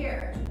 Stay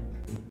here.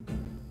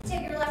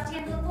 Take your left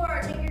hand to the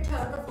floor. Take your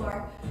toe to the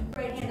floor.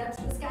 Right hand up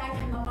to the sky.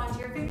 Come up onto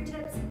your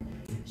fingertips.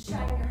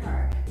 Shine your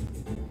heart.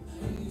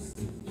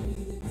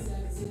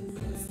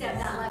 Step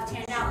that left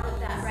hand out. Lift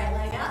that right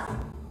leg up.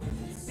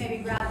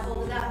 Maybe grab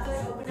hold of that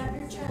foot. Open up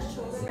your chest,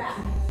 shoulder back.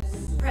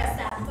 Press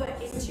that foot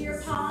into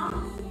your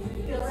palm.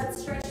 Feel that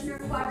stretch in your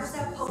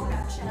quadricep. Open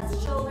up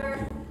chest,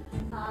 shoulder.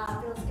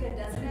 Feels good,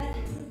 doesn't it?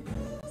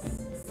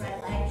 Right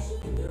leg.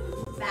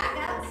 Back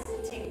up.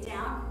 Take it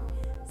down.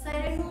 Side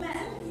angle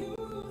bend.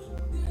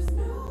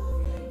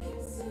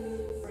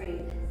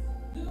 Breathe.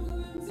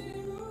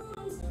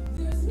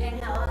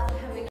 Inhale up,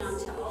 coming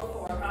onto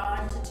all 4.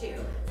 On to 2.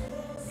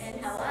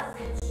 Inhale up.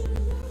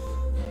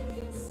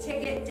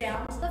 Take it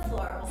down to the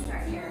floor. We'll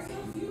start here.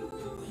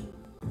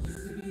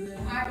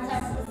 Arms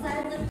up to the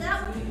side, lift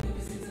up.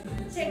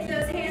 Take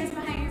those hands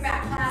behind your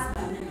back, clasp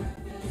them.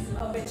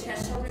 Open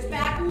chest, shoulders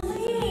back,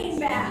 lean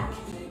back.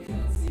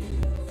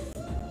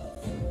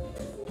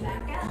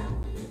 Back up.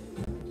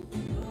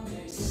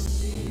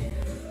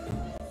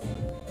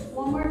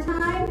 One more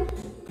time.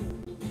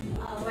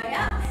 All the way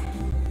up.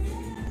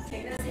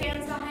 Take those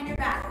hands behind your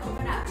back.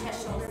 Open up,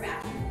 chest, shoulder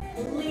back.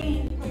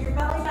 Lean. Pull your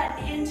belly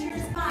button into your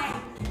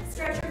spine.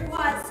 Stretch your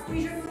quads.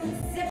 Squeeze your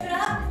glutes. Zip it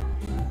up.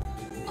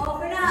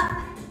 Open up.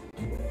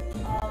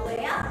 All the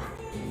way up.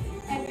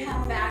 And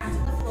come back to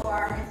the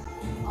floor.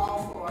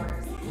 All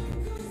 4s.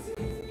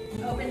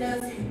 Open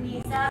those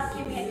knees up.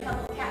 Give me a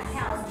couple cat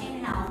cows.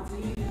 Inhale.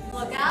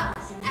 Look up.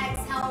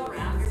 Exhale.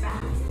 Round your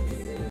back.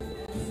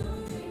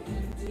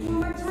 One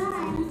more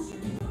time.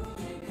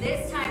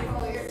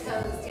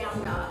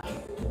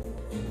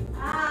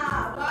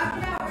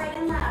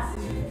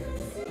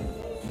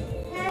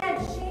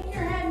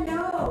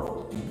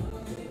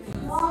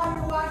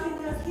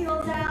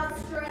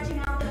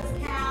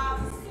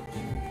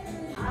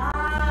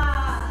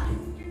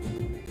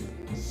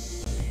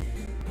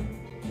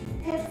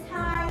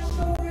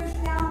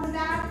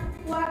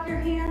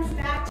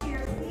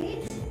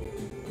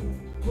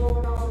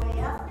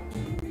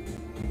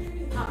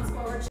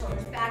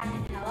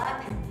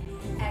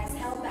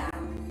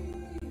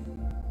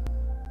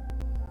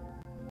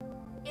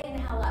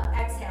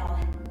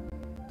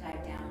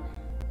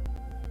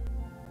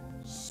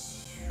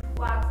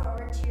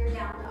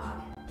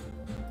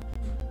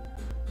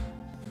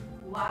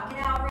 Walk it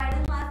out right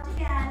and left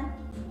again.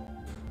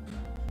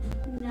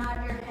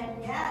 Nod your head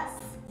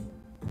yes.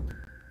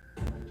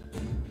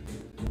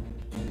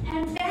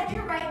 And bend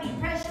your right knee.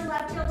 Press your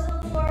left heel to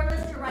the floor.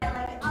 Lift your right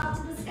leg up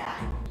to the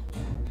sky.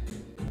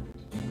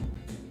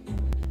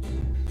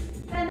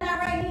 Bend that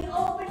right knee.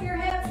 Open your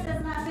hips.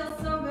 Doesn't that feel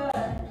so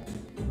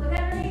good? Look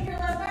underneath your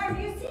left arm.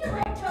 Do you see your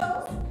right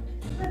toes?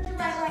 Lift your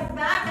right leg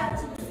back up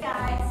to the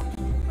sky.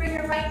 Bring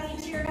your right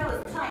knee to your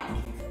nose. Plank.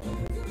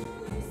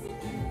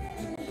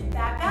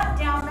 Back up.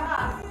 Down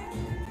dog.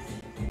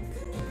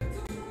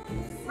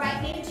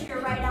 Right knee to your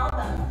right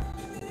elbow.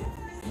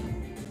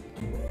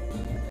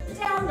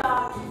 Down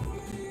dog.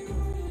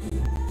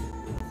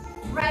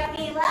 Right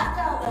knee, left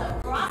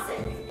elbow. Cross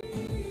it.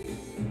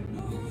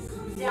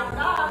 Down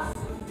dog.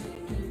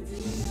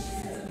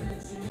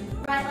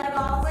 Right leg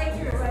all the way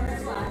through.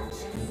 Runner's lunge.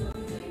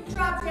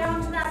 Drop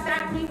down to that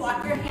back knee.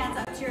 Walk your hands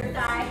up to your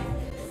thigh.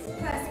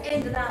 Press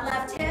into that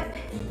left hip.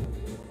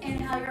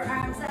 Inhale your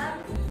arms up.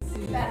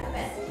 Back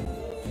bend.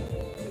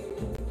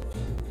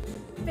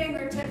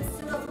 Fingertips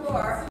to the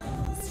floor.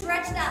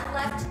 Stretch that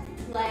left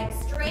leg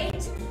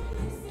straight.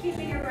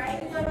 Keeping your right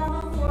foot on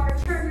the floor.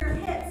 Turn your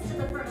hips to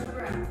the front of the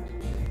room.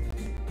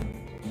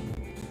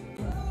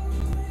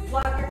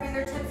 Walk your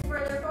fingertips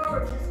further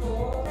forward. Just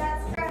hold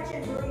that stretch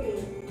and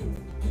breathe.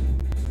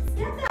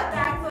 Step that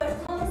back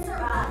foot closer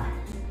up.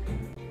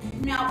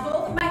 Now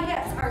both of my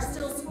hips are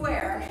still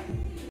square.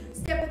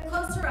 Step it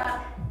closer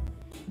up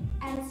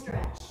and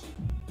stretch.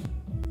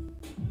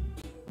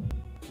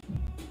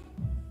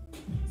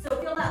 So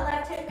feel that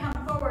left hip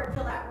come forward.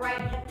 Feel that right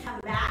hip come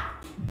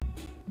back.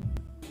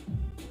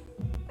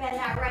 Bend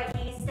that right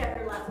knee. Step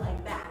your left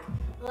leg back.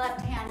 Left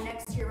hand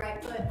next to your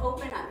right foot.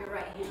 Open up your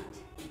right hand.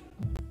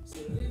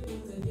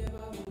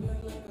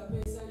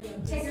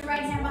 Take your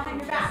right hand behind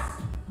your back.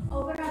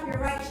 Open up your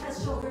right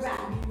chest, shoulder back.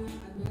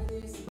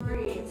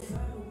 Breathe.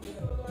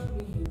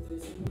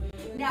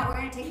 Now we're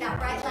going to take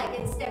that right leg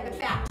and step it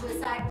back to a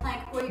side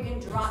plank where you can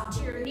drop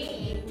to your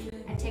knee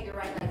and take your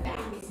right leg back.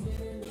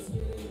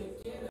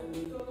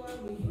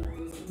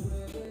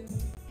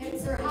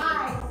 Hips are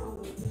high.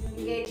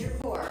 Engage your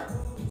core.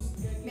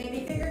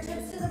 Maybe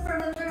fingertips to the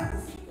front of the room.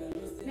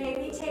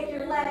 Maybe take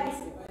your legs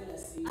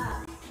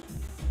up.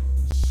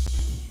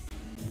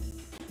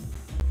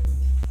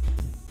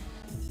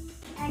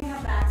 And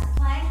come back to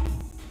plank.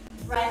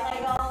 Right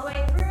leg all the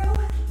way through.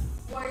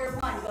 Warrior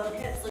one. Both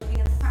hips looking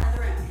at the front of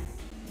the room.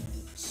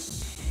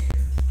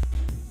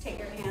 Take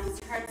your hands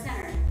to heart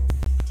center.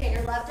 Take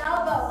your left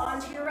elbow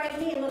onto your right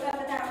knee. Look up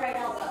at that right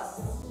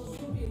elbow.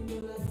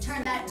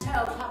 Turn that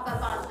toe, pop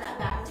up onto that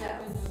back toe.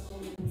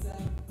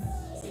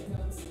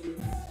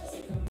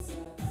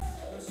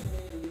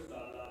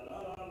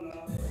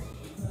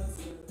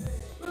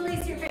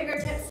 Release your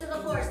fingertips to the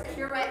floor. Step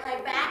your right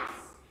leg back.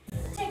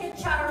 Take a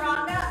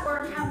chaturanga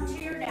or come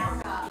to your down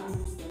dog.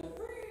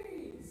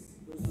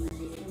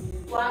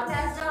 Walk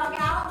that dog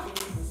out.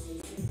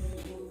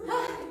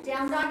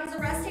 Down dog is a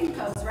resting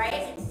pose,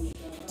 right?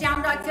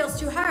 Down dog feels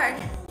too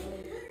hard.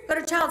 Go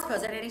to child's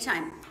pose at any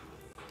time.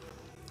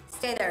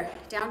 Stay there.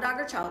 Down dog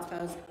or child's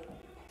pose.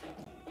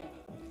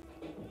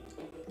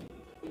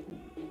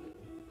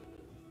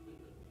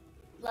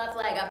 Left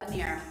leg up in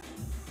the air.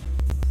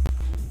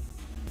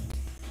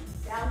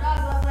 Down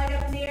dog, left leg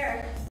up in the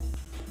air.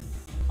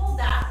 Hold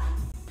that.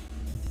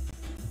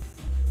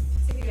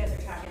 See if you guys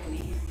are talking to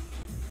me.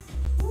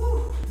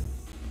 Woo.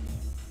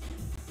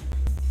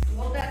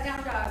 Hold that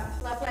down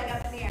dog. Left leg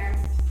up in the air.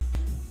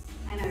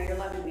 I know you're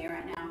loving me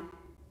right now.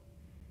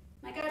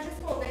 My God,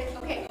 just hold it.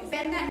 Okay,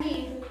 bend that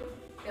knee.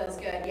 Feels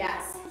good,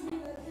 yes.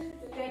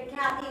 Good,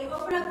 Kathy.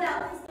 Open up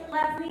that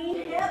left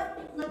knee, hip.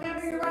 Look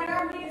under your right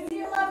arm. Do you see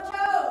your left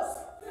toes?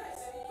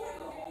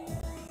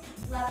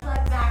 Left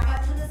leg back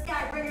up to the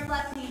sky. Bring your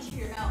left knee to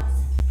your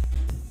nose.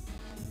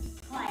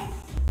 Plank.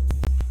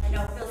 I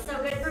know it feels so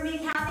good for me,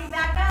 Kathy.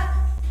 Back up.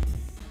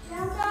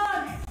 Down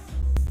dog.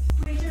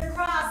 Reach it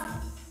across.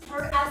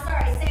 Or,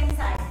 sorry, same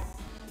side.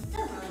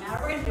 Doesn't really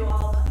matter. We're going to do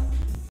all of them.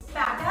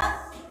 Back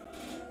up.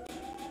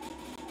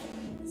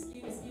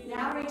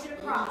 Now reach it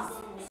across.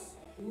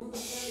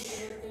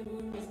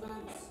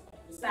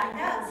 Back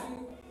up.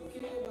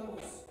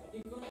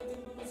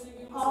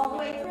 All the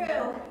way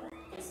through.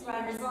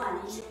 Runner's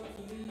lunge.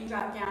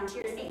 Drop down to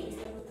your knees.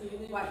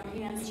 Walk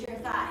your hands to your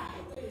thigh.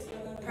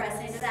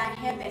 Press into that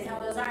hip. Inhale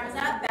those arms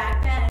up.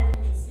 Back bend.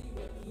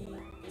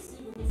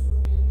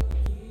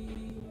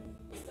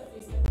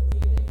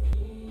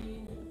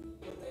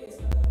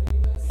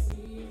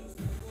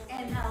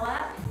 Inhale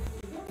up.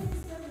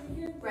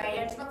 Right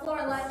into the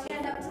floor. Left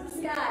hand up to the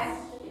sky.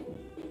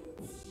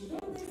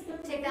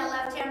 Take that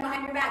left hand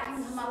behind your back. You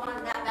can come up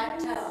onto that back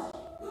toe.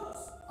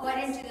 Oh,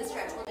 I didn't do the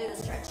stretch. We'll do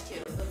the stretch too.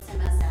 Oops, I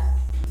messed up.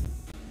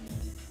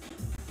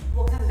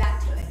 We'll come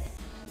back to it.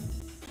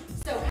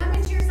 So come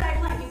into your side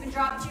plank. You can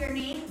drop to your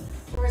knee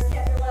or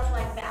step your left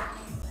leg back.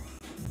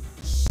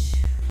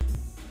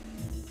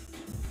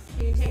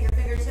 You can take your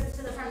fingertips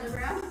to the front of the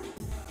room.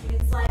 You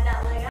can slide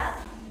that leg up.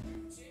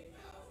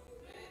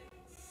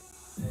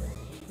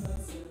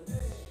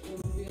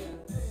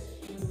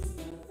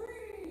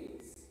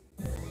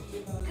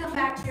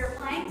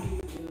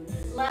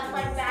 left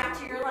leg back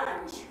to your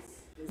lunge.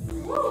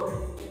 Woo.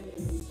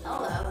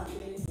 Hello.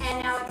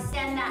 And now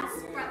extend that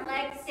front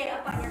leg, stay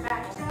up on your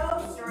back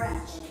toe,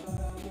 stretch.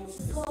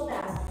 Pull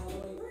back.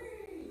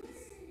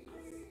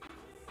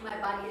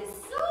 My body is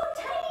so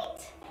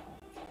tight.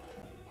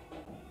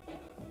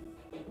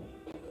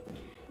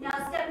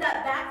 Now step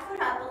that back foot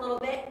up a little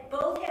bit,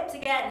 both hips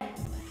again.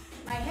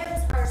 My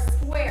hips are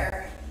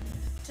square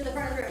to the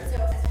front of the room, so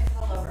as I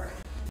fall over.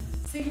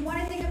 So you want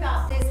to think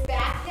about this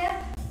back hip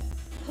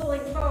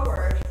pulling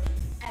forward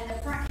and the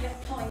front hip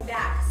pulling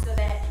back so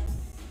that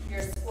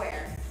you're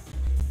square.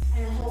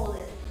 And hold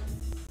it.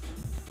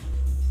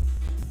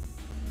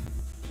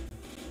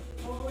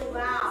 Holy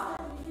wow.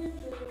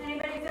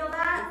 Anybody feel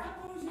that?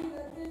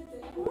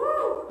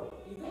 Woo!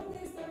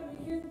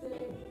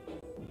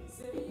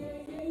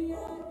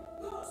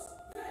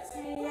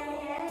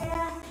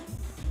 Yeah.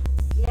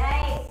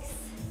 Yikes.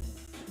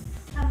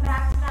 Come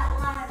back to that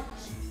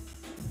lunge.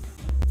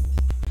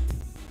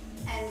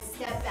 And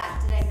step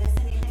back. Did I miss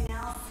anything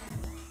else?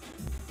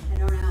 I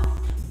don't know.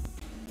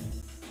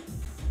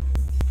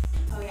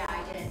 Oh yeah,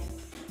 I did.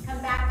 Come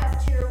back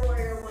up to your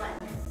warrior one.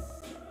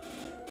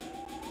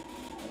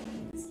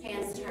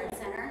 Hands to heart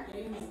center.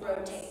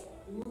 Rotate.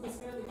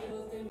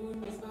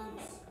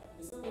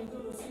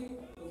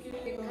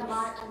 You can come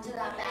on onto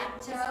that back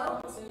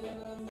toe.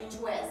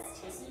 Twist.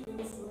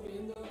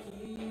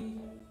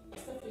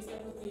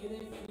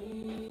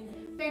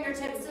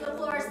 Fingertips to the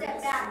floor,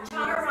 step back.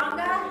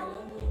 Chaturanga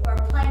or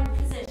plank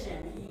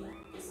position.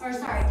 Or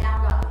sorry,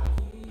 down dog.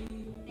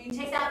 You can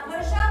take that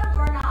push up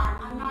or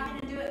not. I'm not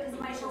going to do it because of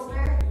my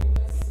shoulder.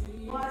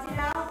 Walk it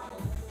out.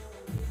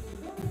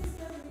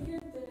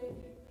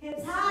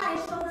 Hips high,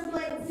 shoulder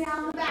blades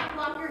down the back.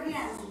 Lock your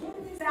hands.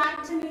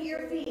 Back to meet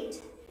your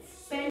feet.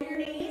 Bend your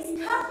knees.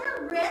 Cup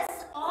your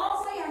wrists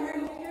all the way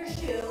underneath your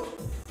shoe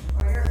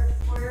or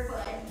your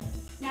foot.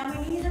 Now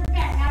my knees are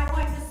bent. Now I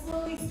want you to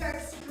slowly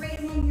start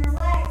straightening your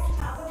legs.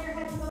 Top of your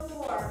head to the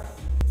floor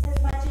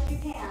as much as you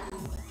can.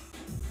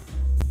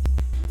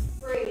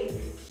 Breathe.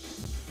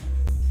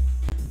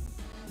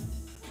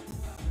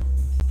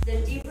 The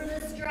deeper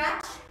the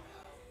stretch,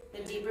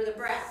 the deeper the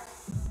breath.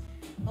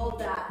 Hold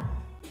that.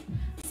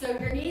 So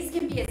your knees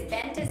can be as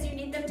bent as you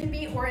need them to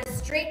be or as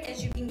straight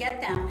as you can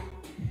get them.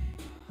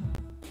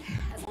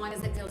 As long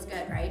as it feels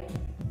good, right?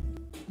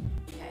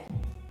 Okay.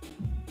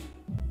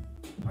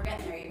 We're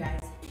getting there, you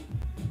guys.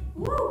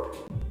 Woo!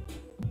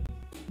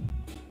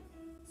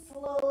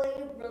 Slowly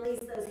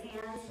release those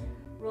hands.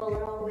 Roll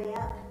it all the way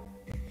up.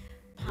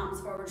 Palms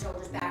forward,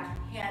 shoulders back.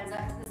 Hands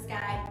up to the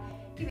sky.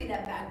 Give me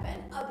that back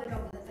bend. Up and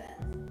over the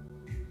fence.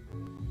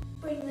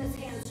 Bring those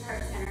hands to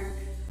heart center.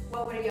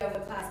 What would a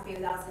yoga class be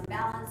without some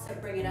balance? So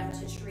bring it up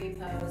to tree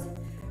pose.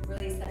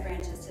 Release the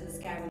branches to the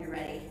sky when you're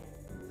ready.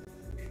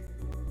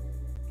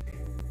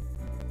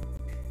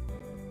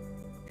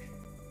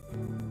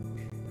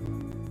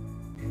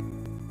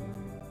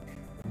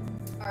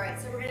 All right,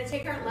 so we're going to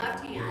take our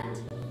left hand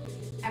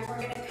and we're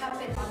going to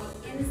cup it on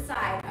the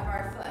inside of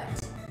our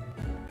foot.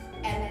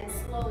 And then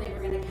slowly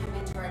we're going to come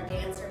into our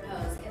dancer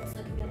pose. Hips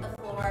looking at the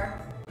floor.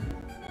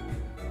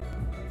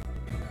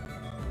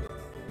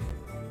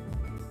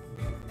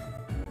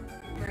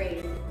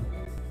 Breathe.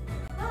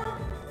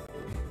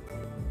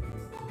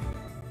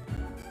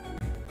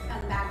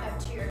 Come back up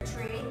to your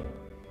tree.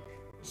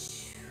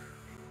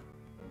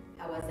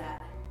 How was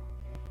that?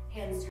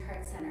 Hands to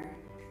heart center.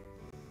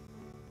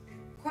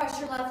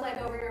 Cross your left leg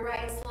over your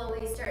right.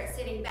 Slowly start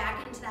sitting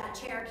back into that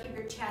chair. Keep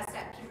your chest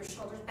up. Keep your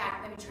shoulders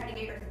back. Maybe try to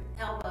get your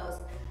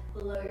elbows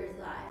below your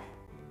thigh.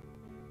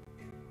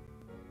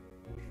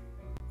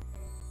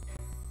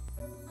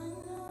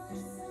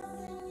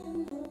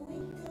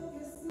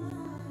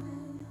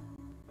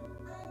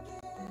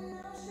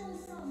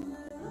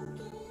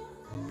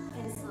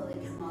 And slowly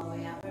come all the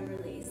way up and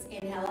release.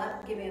 Inhale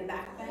up. Give me a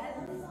back bend.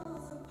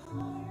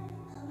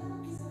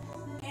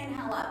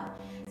 Inhale up.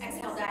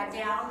 Exhale, dive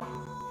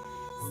down.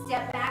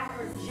 Step back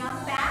or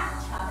jump back,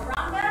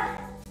 chaturanga,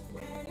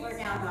 or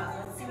down dog.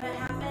 Let's see what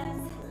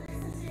happens.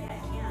 Yeah, I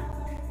can't.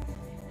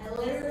 I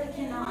literally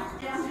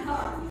cannot. Down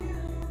dog.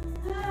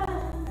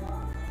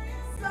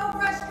 So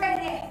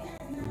frustrating.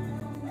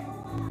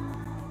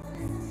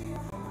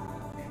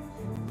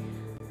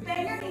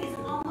 Bend your knees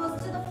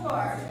almost to the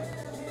floor.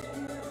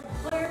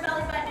 Pull your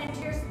belly button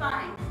into your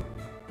spine.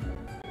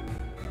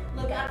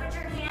 Look up at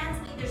your hands.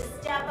 Either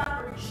step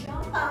up or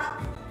jump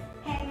up.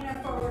 Hang in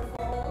a forward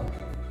fold.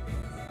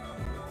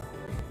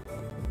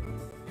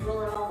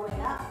 Roll it all the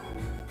way up.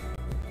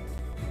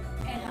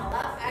 Inhale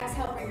up.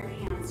 Exhale, bring your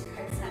hands to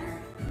heart center.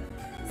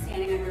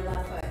 Standing on your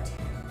left foot.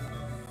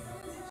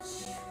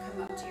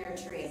 Come up to your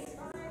tree.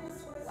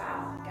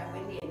 Wow, got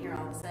windy in here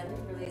all of a sudden.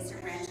 Release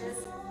your branches.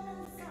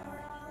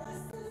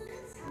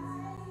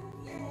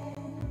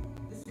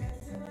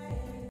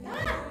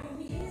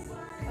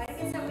 Why do you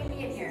get so windy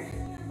in here?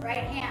 Right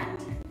hand.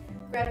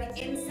 Grab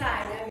the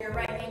inside of your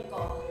right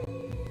ankle.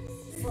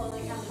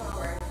 Slowly come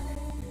forward.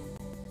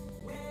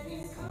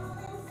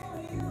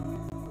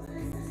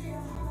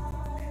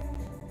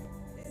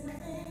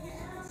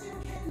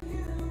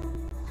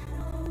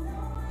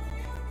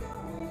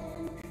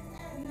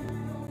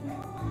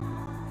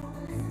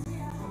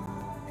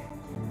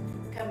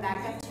 Come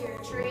back up to your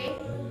tree.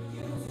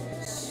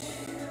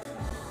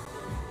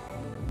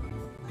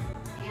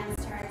 Hands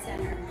to heart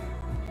center.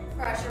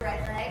 Cross your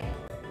right leg.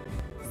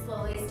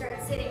 Slowly start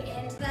sitting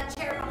into that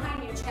chair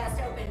behind you. Chest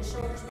open,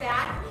 shoulders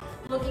back.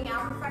 Looking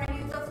out in front of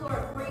you at the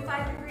floor,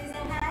 45 degrees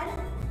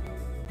ahead.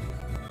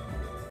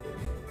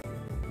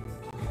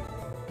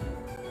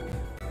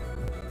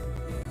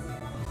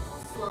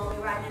 Slowly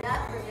ride it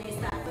up. Release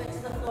that foot to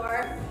the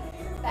floor.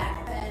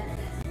 Back bend.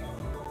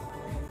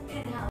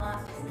 Inhale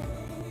up.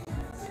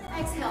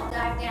 Exhale,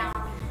 dive down.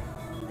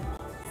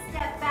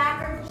 Step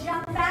back or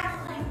jump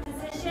back, plank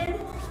position.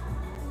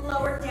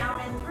 Lower down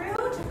and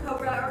through to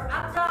cobra or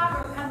up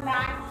dog, or come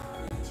back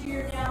to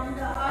your down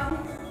dog.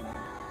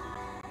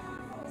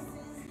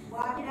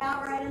 Walk it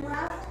out right and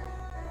left.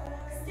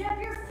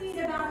 Step your feet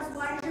about as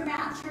wide as your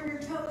mat. Turn your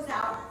toes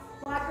out.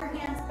 Walk your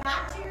hands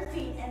back to your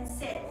feet and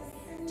sit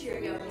to your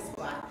yogi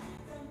squat.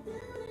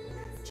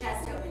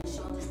 Chest open,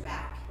 shoulders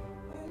back.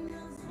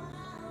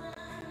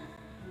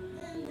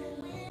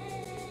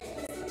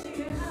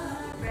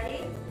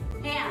 Ready?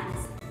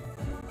 Hands.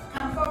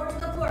 Come forward to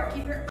the floor.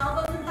 Keep your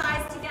elbows and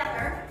thighs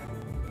together.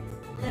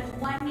 Lift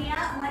one knee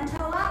up, one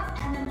toe up,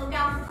 and then look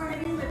out in front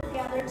of you. Lift the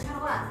other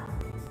toe up.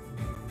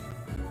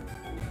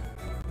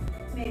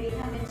 Maybe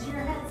come into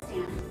your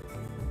headstand.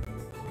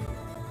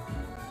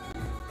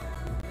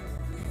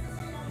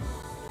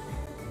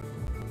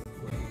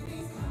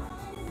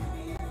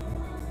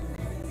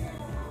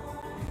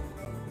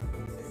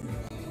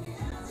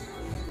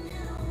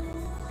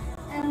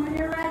 And when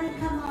you're ready,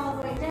 come all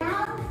the way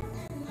down.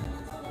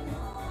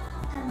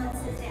 And let's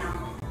sit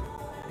down.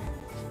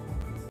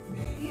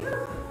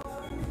 Beautiful.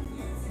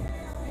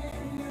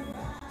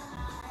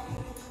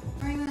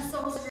 Bring the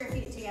soles of your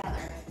feet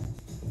together.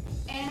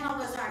 Inhale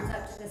those arms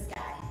up to the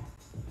sky.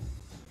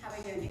 How are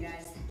we doing, you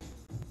guys?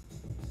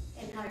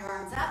 Inhale your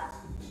arms up.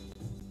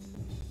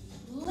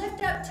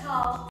 Lift up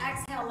tall.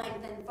 Exhale,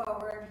 lengthen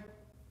forward.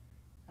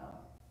 Oh,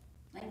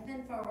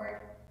 lengthen forward.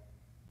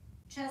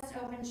 Chest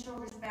open,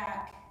 shoulders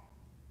back.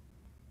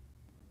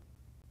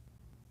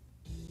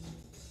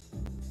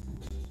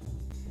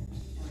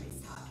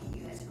 Nobody's talking.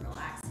 You guys are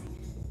relaxing.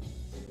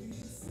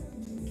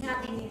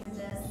 Kathy needed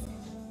this.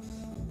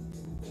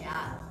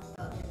 Yeah,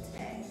 felt good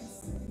today.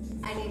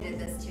 I needed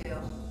this too.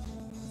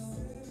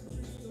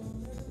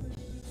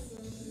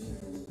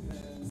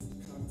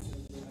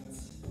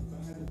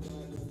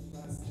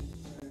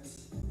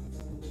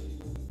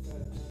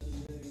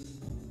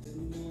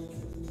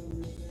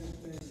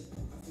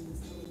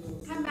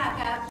 Come back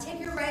up. Take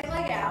your right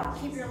leg out.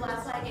 Keep your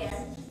left leg in.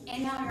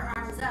 Inhale your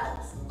arms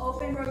up.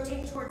 Open,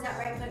 rotate towards that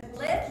right foot.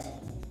 Lift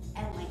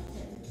and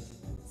lengthen.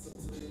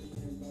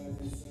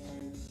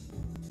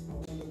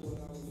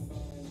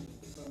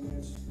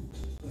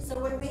 So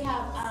what do we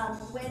have?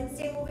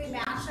 Wednesday will be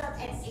mashup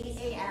at 8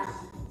 a.m.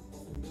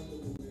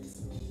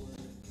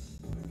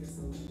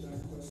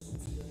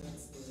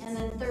 And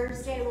then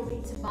Thursday will be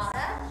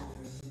Tabata.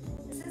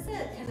 This is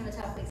kind of a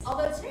tough week.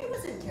 Although today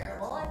wasn't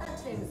terrible. I thought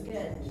today was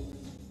good.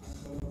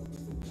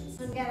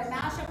 So we've got a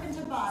mashup in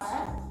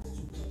Tabata.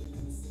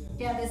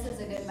 Yeah, this is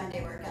a good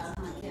Monday workout,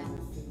 huh,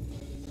 Kim?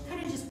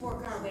 Kind of just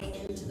work our way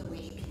into the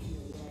week.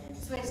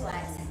 Switch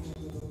legs.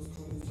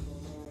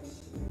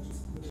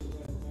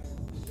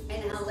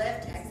 Inhale,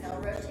 lift. Exhale,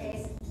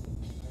 rotate.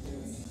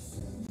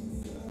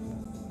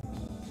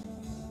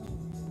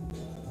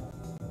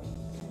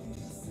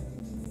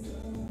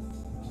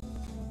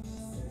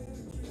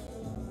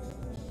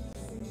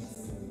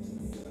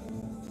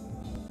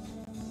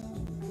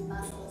 My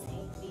muscles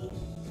hate me.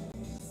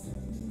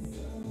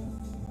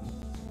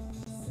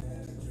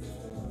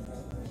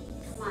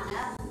 Come on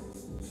up.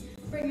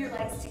 Bring your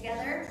legs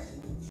together.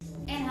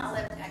 Inhale,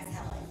 lift.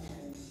 Exhale, lengthen.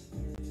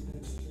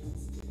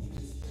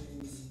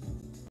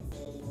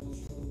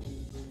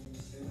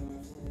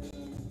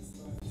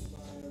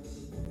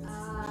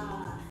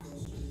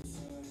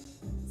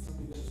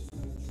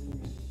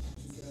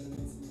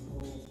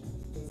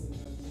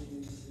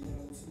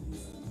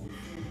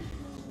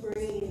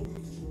 Breathe.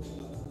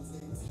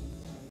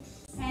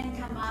 And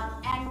come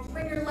up and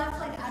bring your left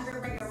leg under,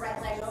 bring your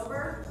right leg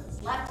over.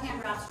 Left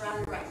hand wraps around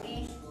your right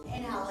knee.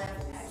 Inhale,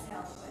 lift,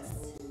 exhale, twist.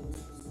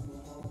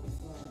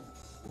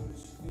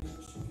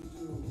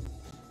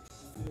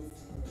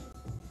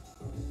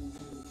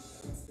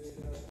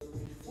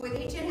 With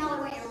each inhale, I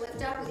want you to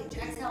lift up. With each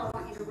exhale, I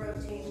want you to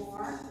rotate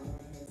more.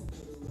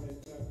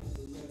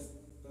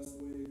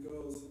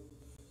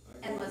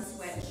 And let's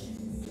switch.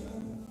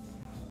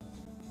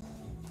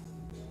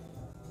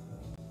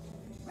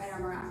 Right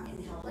arm around.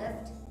 Inhale,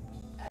 lift.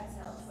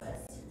 Exhale,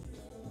 twist.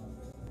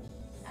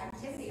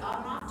 Activity on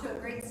and off to a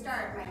great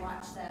start, my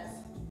watch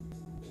says.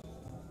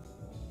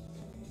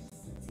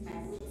 See, my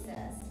boot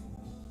says.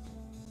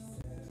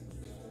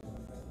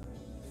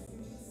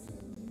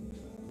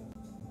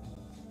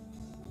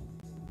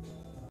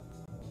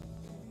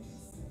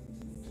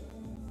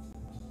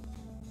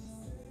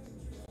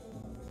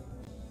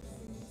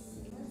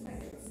 Looks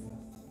like it's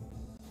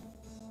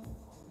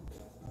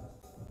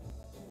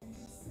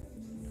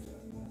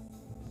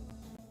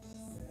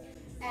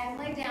And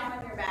lay down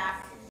on your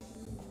back.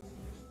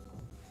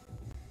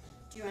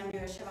 Do you want to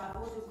do a shavasana?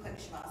 We'll do a quick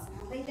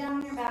shavasana. Lay down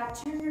on your back,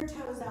 turn your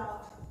toes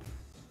out,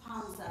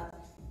 palms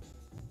up.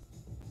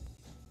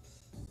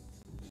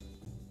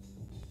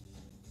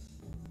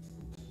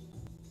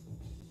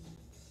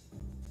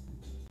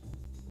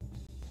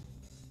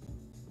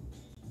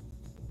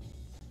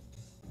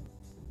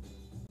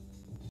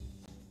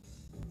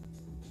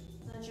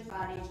 Let your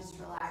body just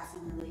relax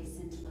and release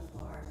into the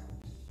floor.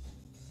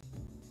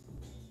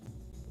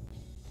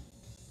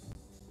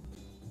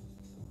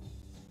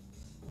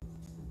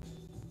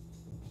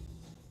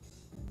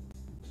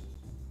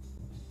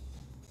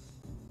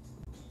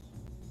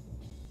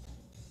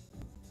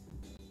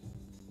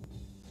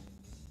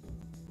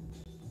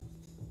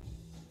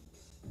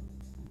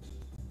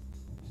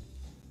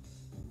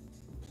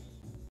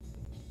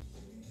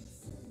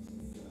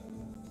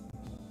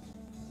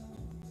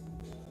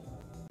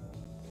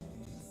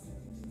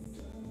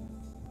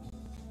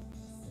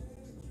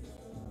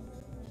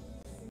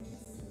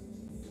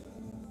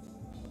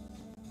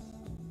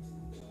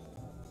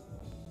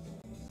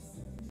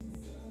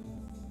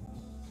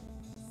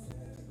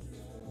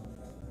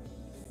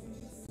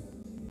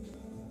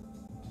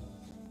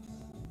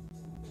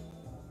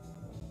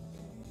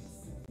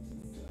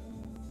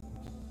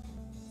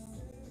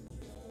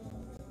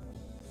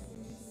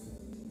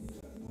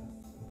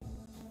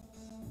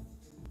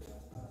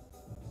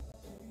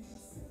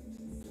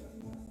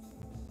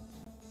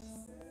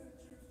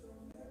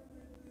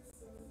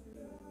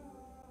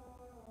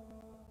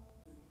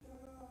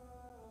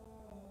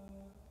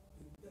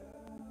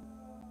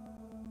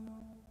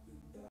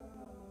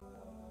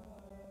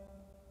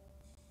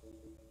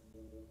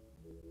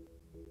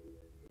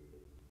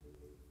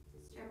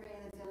 Start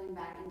bringing the feeling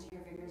back into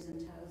your fingers and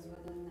toes,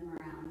 wiggling them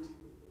around.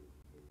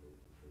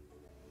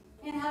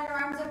 Inhale your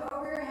arms up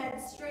over your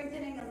head,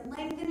 strengthening and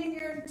lengthening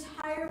your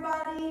entire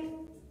body.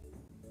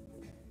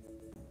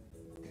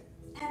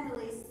 And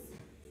release.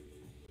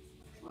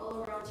 Roll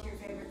over onto your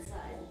favorite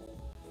side.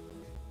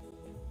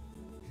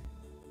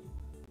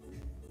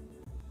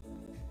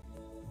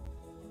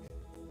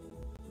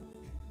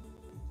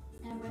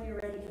 And when you're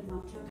ready, come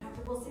up to a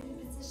comfortable seated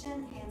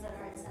position, hands at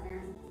heart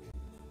center.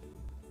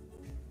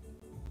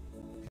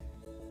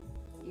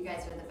 You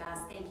guys are the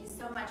best. Thank you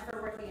so much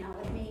for working out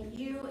with me.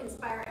 You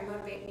inspire and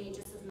motivate me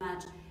just as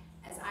much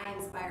as I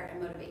inspire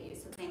and motivate you.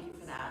 So thank you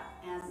for that.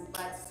 And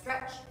let's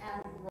stretch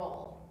and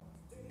roll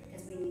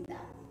because we need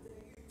that.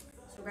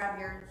 So grab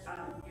your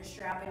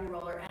strap and your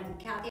roller. And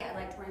Kathy, I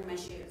liked wearing my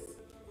shoes.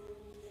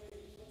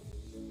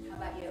 How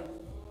about you?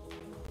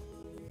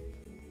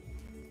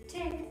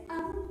 Take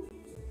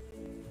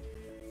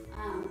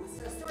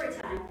so story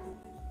time.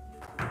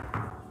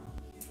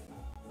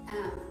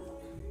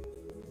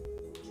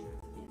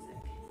 Music.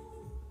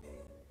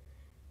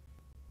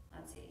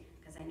 Let's see,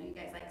 because I know you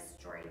guys like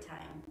story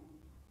time.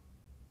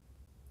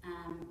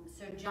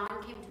 So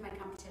John came to my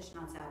competition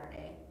on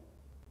Saturday.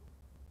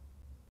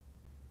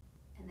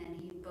 And then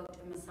he booked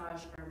a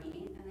massage for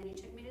me, and then he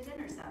took me to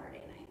dinner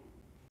Saturday night.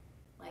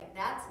 Like,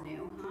 that's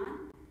new, huh?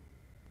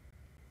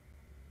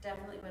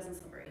 Definitely wasn't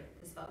slippery.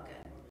 This felt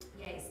good.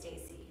 Yay,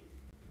 Stacy.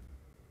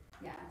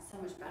 Yeah, so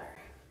much better.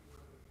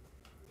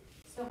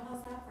 So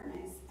how's that for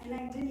nice? And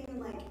I didn't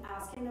even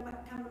ask him to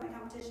come to my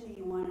competition.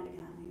 He wanted to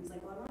come. He was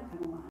like, well, I want to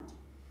come and watch.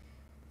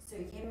 So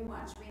he came and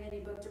watched me, and then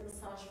he booked a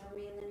massage for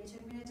me, and then he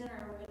took me to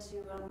dinner. We went to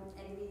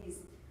Eddie V's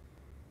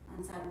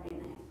on Saturday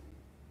night.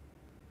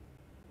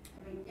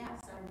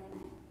 Saturday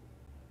night.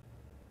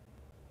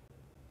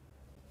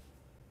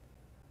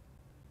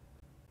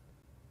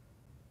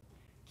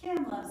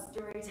 Kim loves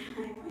story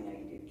time. I know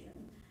you do, Kim.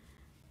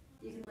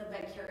 You can live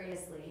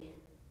vicariously.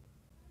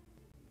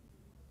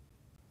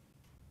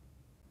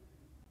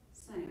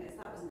 So anyways,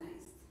 that was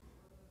nice.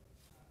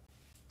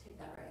 Take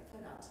that right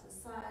foot out to the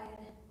side.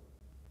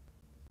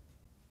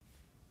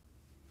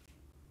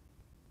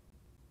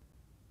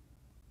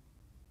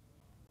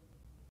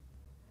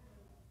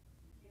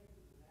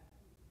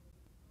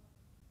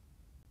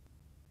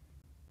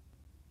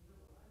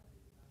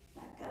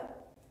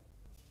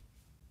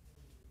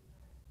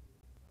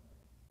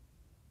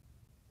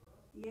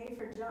 Yay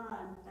for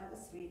John. That was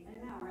sweet. I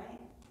know,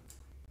 right?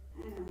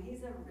 I know.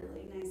 He's a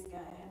really nice guy,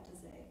 I have to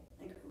say.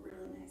 Like, a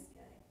really nice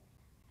guy.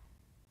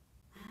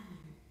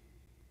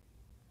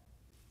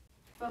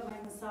 But my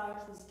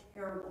massage was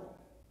terrible.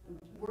 The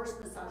worst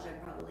massage I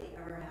probably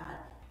ever had.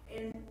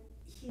 And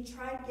he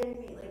tried getting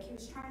me, he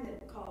was trying to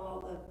call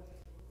all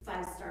the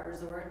 5-star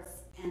resorts.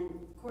 And,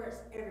 of course,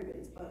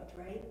 everybody's booked,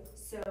 right?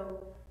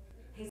 So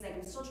he's like,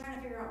 I'm still trying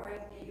to figure out where I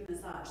can get you a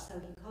massage. So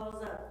he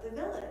calls up the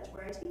Village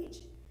where I teach.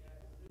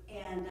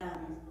 And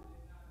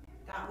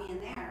got me in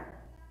there.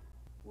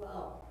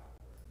 Well,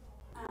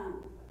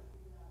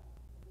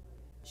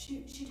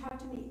 she talked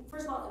to me.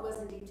 First of all, it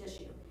wasn't deep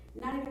tissue,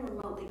 not even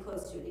remotely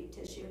close to a deep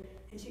tissue.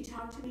 And she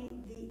talked to me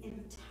the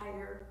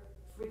entire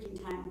freaking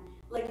time.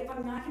 Like, if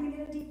I'm not going to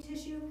get a deep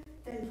tissue,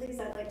 then please,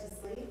 I'd like to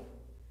sleep.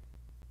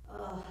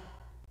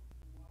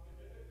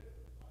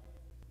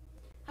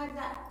 Hug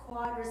that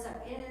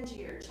quadricep into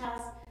your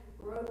chest.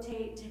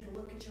 Rotate, take a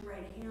look at your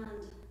right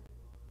hand.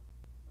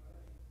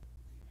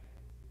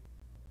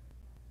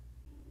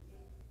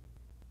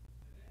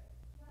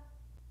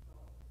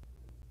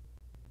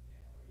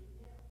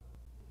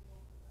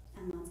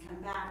 And let's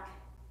come back.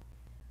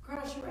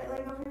 Cross your right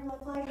leg over your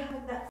left leg,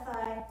 hug that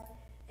thigh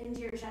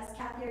into your chest.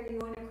 Kathy, are you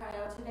going to cry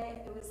out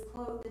today? It was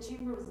closed, the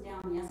chamber was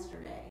down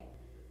yesterday.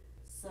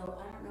 So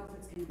I don't know if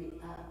it's going to be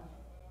up.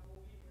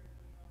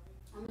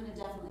 I'm going to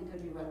definitely go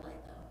do red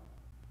light though.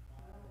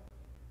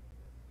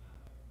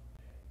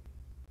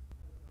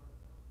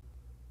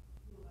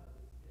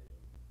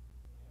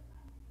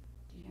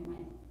 Do you hear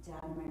my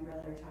dad and my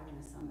brother talking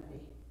to somebody?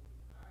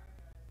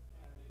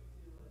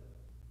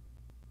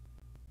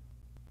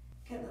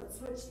 Okay, let's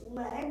switch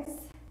legs.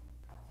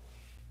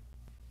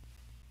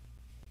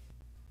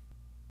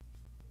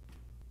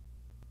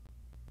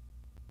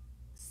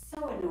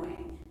 So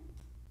annoying.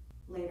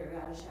 Later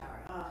got a shower.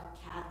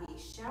 Kathy,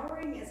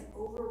 showering is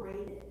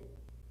overrated.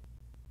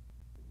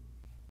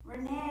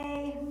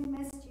 Renee, we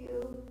missed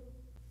you.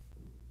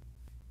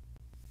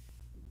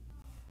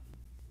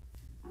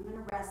 I'm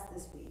gonna rest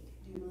this week.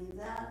 Do you believe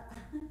that?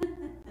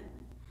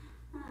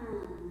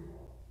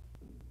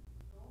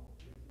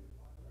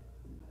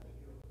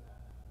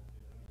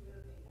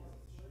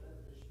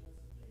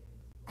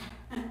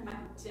 My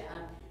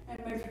dad and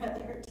my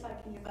brother are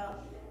talking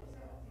about.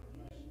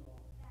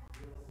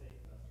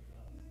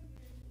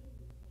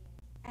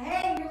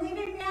 Hey, you're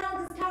leaving me out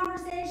of this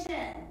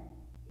conversation.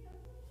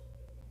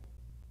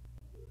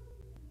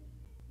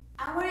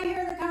 I want to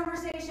hear the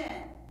conversation.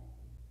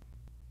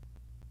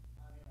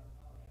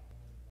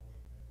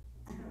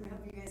 I don't know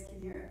if you guys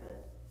can hear it, but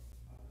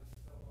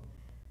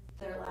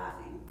they're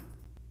laughing.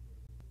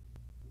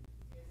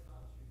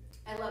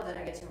 I love that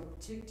I get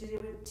to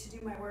do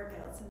my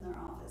workouts in their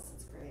office.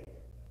 It's great.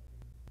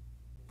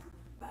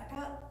 Back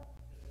up.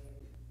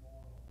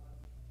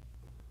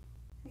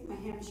 I think my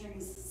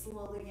hamstring's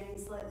slowly getting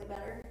slightly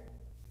better.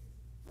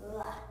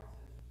 Ugh.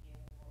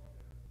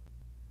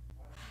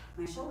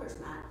 My shoulder's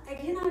not. I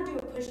cannot do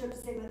a push-up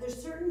statement.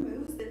 There's certain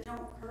moves that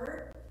don't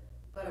hurt,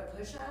 but a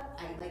push-up,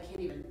 I can't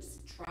even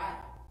try.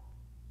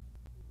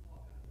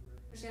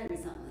 There's gotta be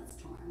something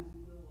that's torn.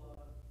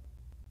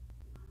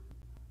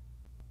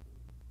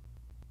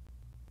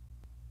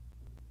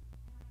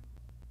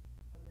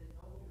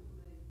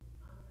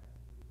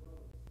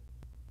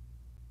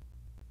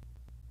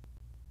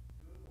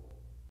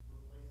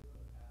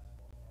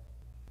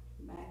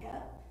 Back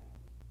up.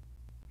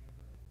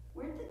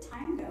 Where'd the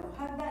time go?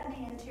 Hug that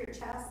knee into your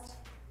chest.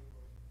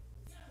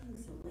 It's getting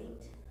so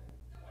late.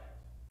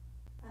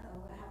 Uh-oh,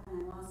 what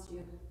happened? I lost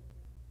you.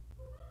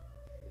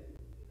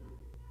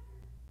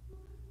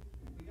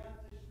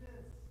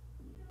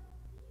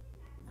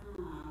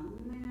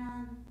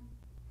 Man.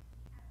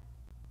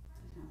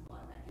 Just gonna fly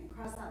back in.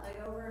 Cross that leg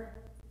over.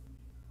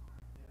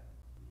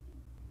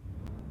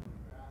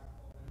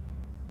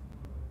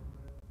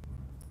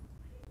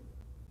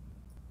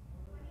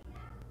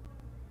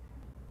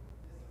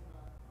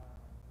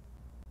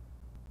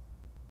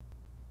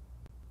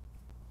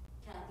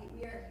 Kathy,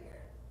 we are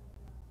here.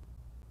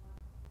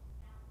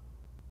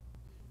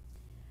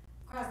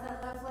 Cross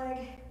that left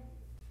leg.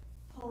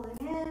 Pulling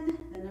in.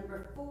 The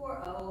number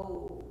 4.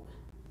 Oh.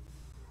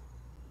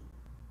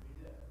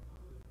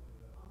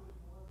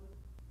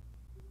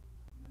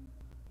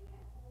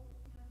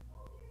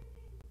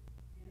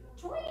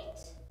 Joint.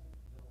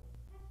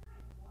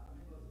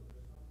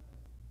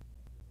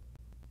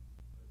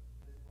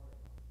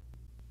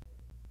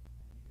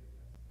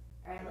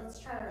 All right, let's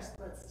try our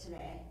splits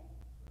today.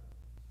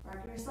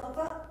 Rocking yourself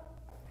up.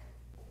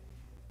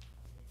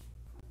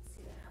 Let's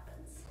see what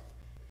happens.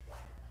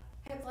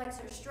 Hip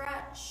flexor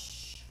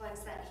stretch.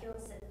 Flex that heel,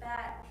 sit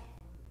back.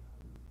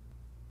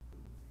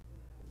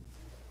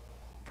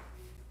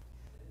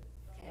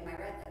 Okay, my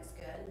right leg's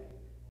good.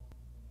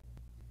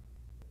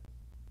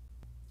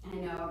 I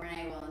know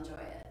Renee will enjoy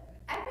it.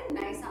 I've been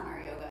nice on our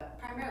yoga,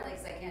 primarily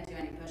because I can't do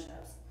any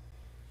push-ups.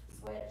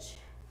 Switch.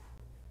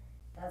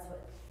 That's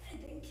what I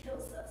think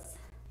kills us,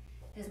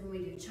 is when we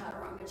do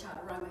chaturanga,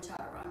 chaturanga,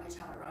 chaturanga,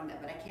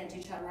 chaturanga, but I can't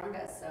do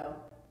chaturanga, so.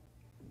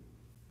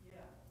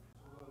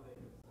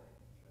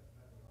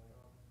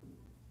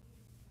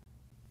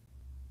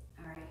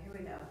 All right, here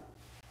we go.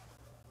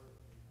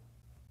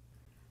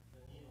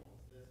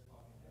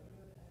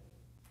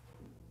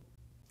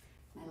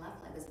 My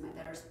left leg is my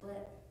better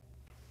split.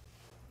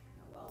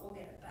 Well, we'll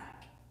get it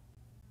back.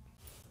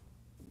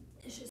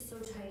 It's just so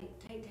tight,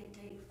 tight, tight,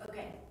 tight.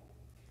 Okay,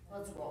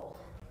 let's roll.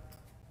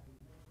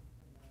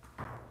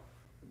 I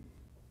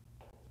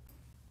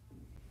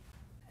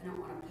don't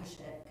want to push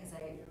it because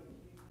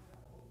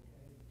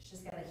it's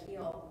just got to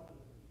heal.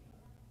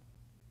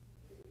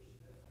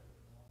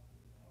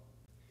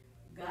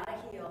 Gotta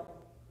heal.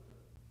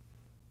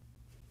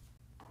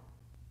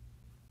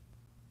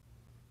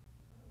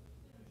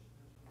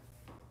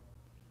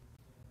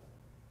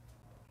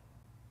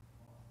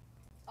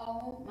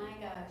 Oh my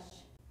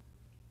gosh.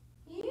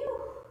 Ew.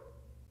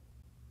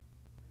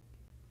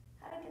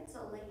 How'd it get so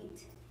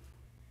late?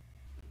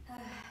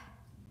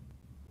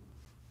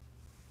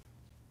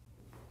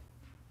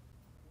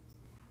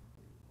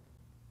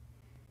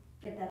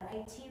 Get that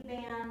IT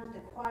band,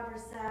 the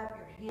quadricep,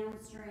 your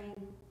hamstring,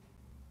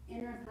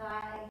 inner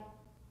thigh.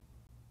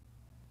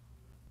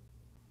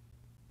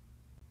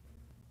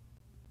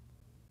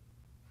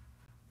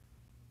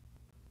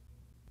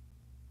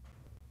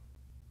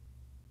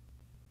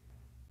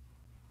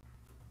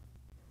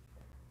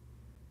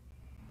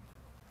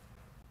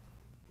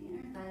 The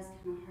inner thigh is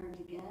kind of hard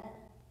to get.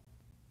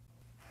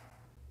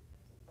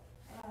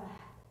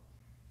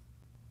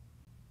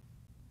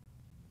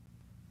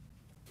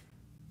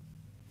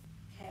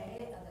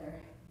 Okay, other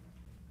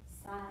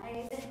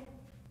side.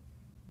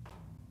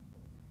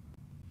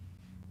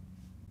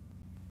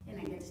 And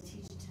I get to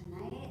teach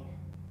tonight.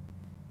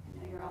 I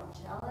know you're all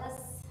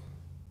jealous.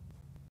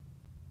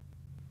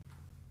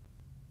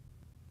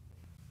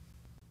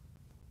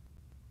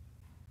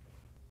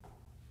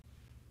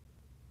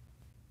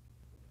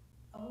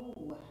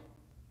 Oh.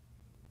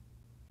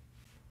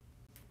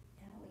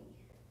 Owie.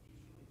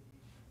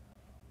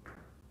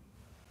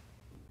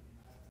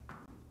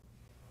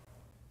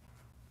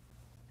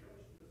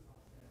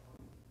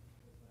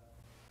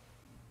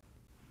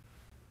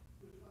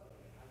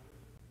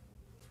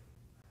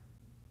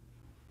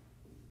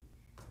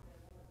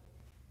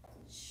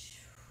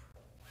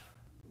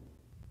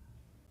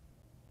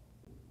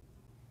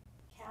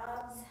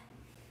 Calves.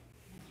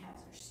 My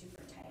calves are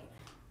super tight.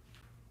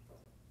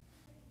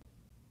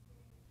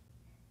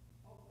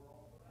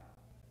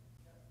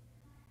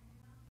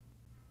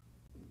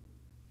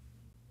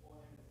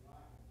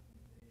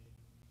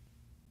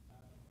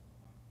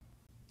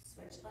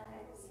 Switch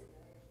legs.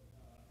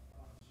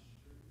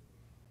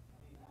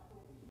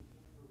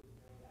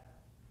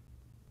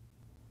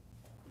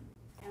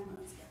 And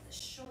let's get the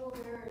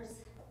shoulders.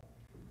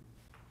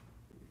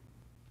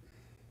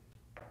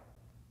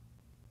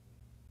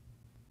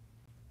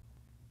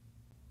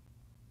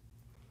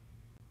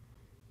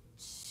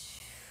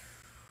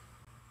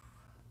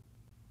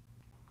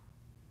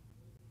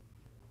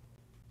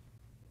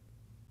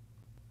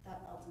 That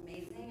felt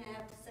amazing, I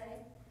have to say.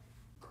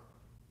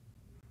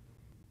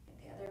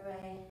 Get the other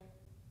way.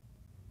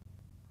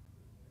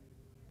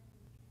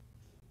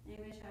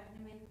 Anybody talking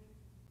to me?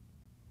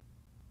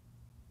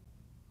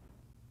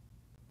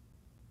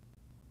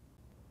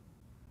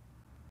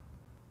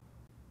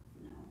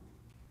 No.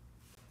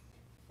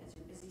 You guys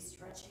are busy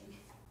stretching.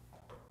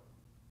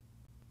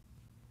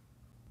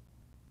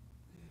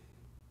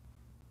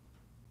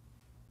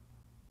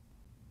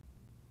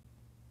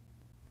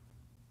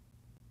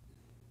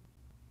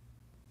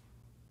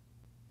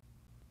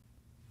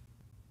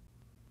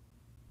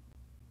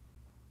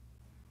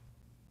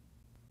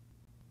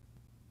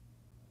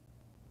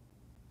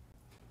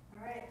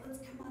 All right, let's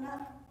come on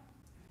up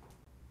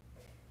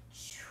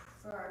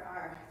for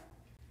our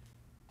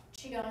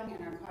qigong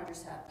and our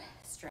quadricep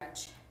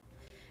stretch.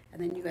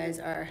 And then you guys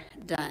are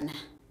done.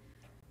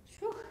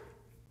 Whew.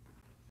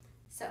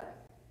 So,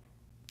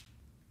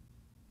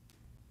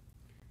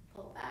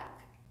 pull back.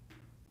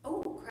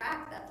 Oh,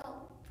 crack, that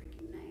felt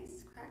freaking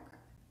nice. Crack,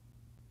 crack.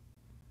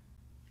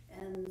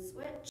 And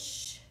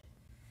switch.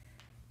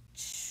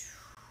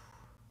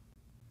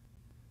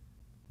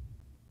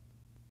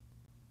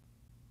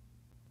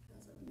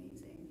 Feels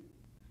amazing.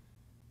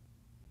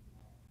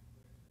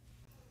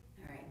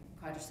 All right,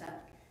 quadricep.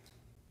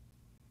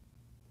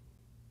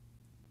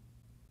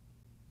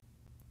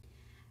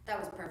 That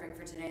was perfect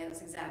for today. That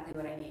was exactly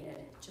what I needed,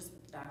 just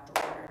what the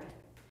doctor ordered.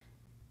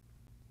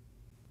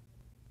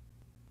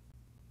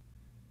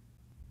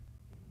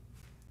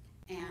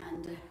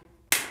 And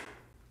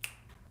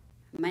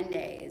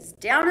Monday is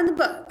down in the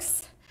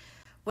books.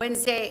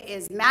 Wednesday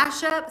is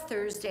mashup.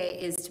 Thursday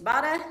is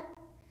Tabata.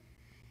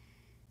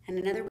 And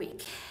another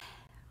week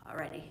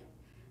already.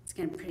 It's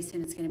gonna, pretty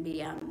soon it's gonna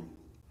be,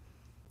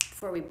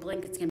 before we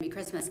blink, it's gonna be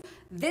Christmas.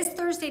 This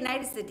Thursday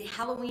night is the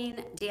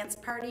Halloween dance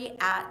party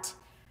at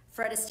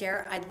Fred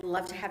Astaire. I'd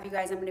love to have you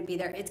guys. I'm gonna be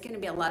there. It's gonna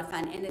be a lot of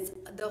fun. And it's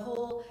the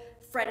whole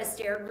Fred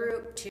Astaire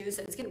group too,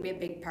 so it's gonna be a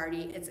big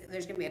party.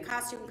 There's gonna be a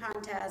costume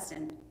contest,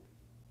 and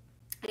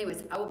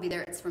anyways, I will be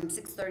there. It's from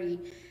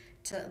 6:30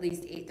 to at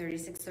least 8:30,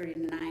 6:30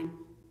 to 9.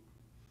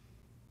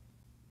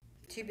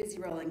 Too busy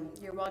rolling.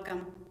 You're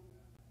welcome.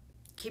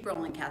 Keep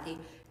rolling, Kathy.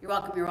 You're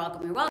welcome, you're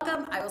welcome, you're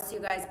welcome. I will see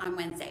you guys on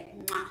Wednesday.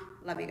 Mwah.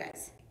 Love you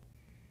guys.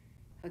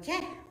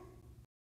 Okay.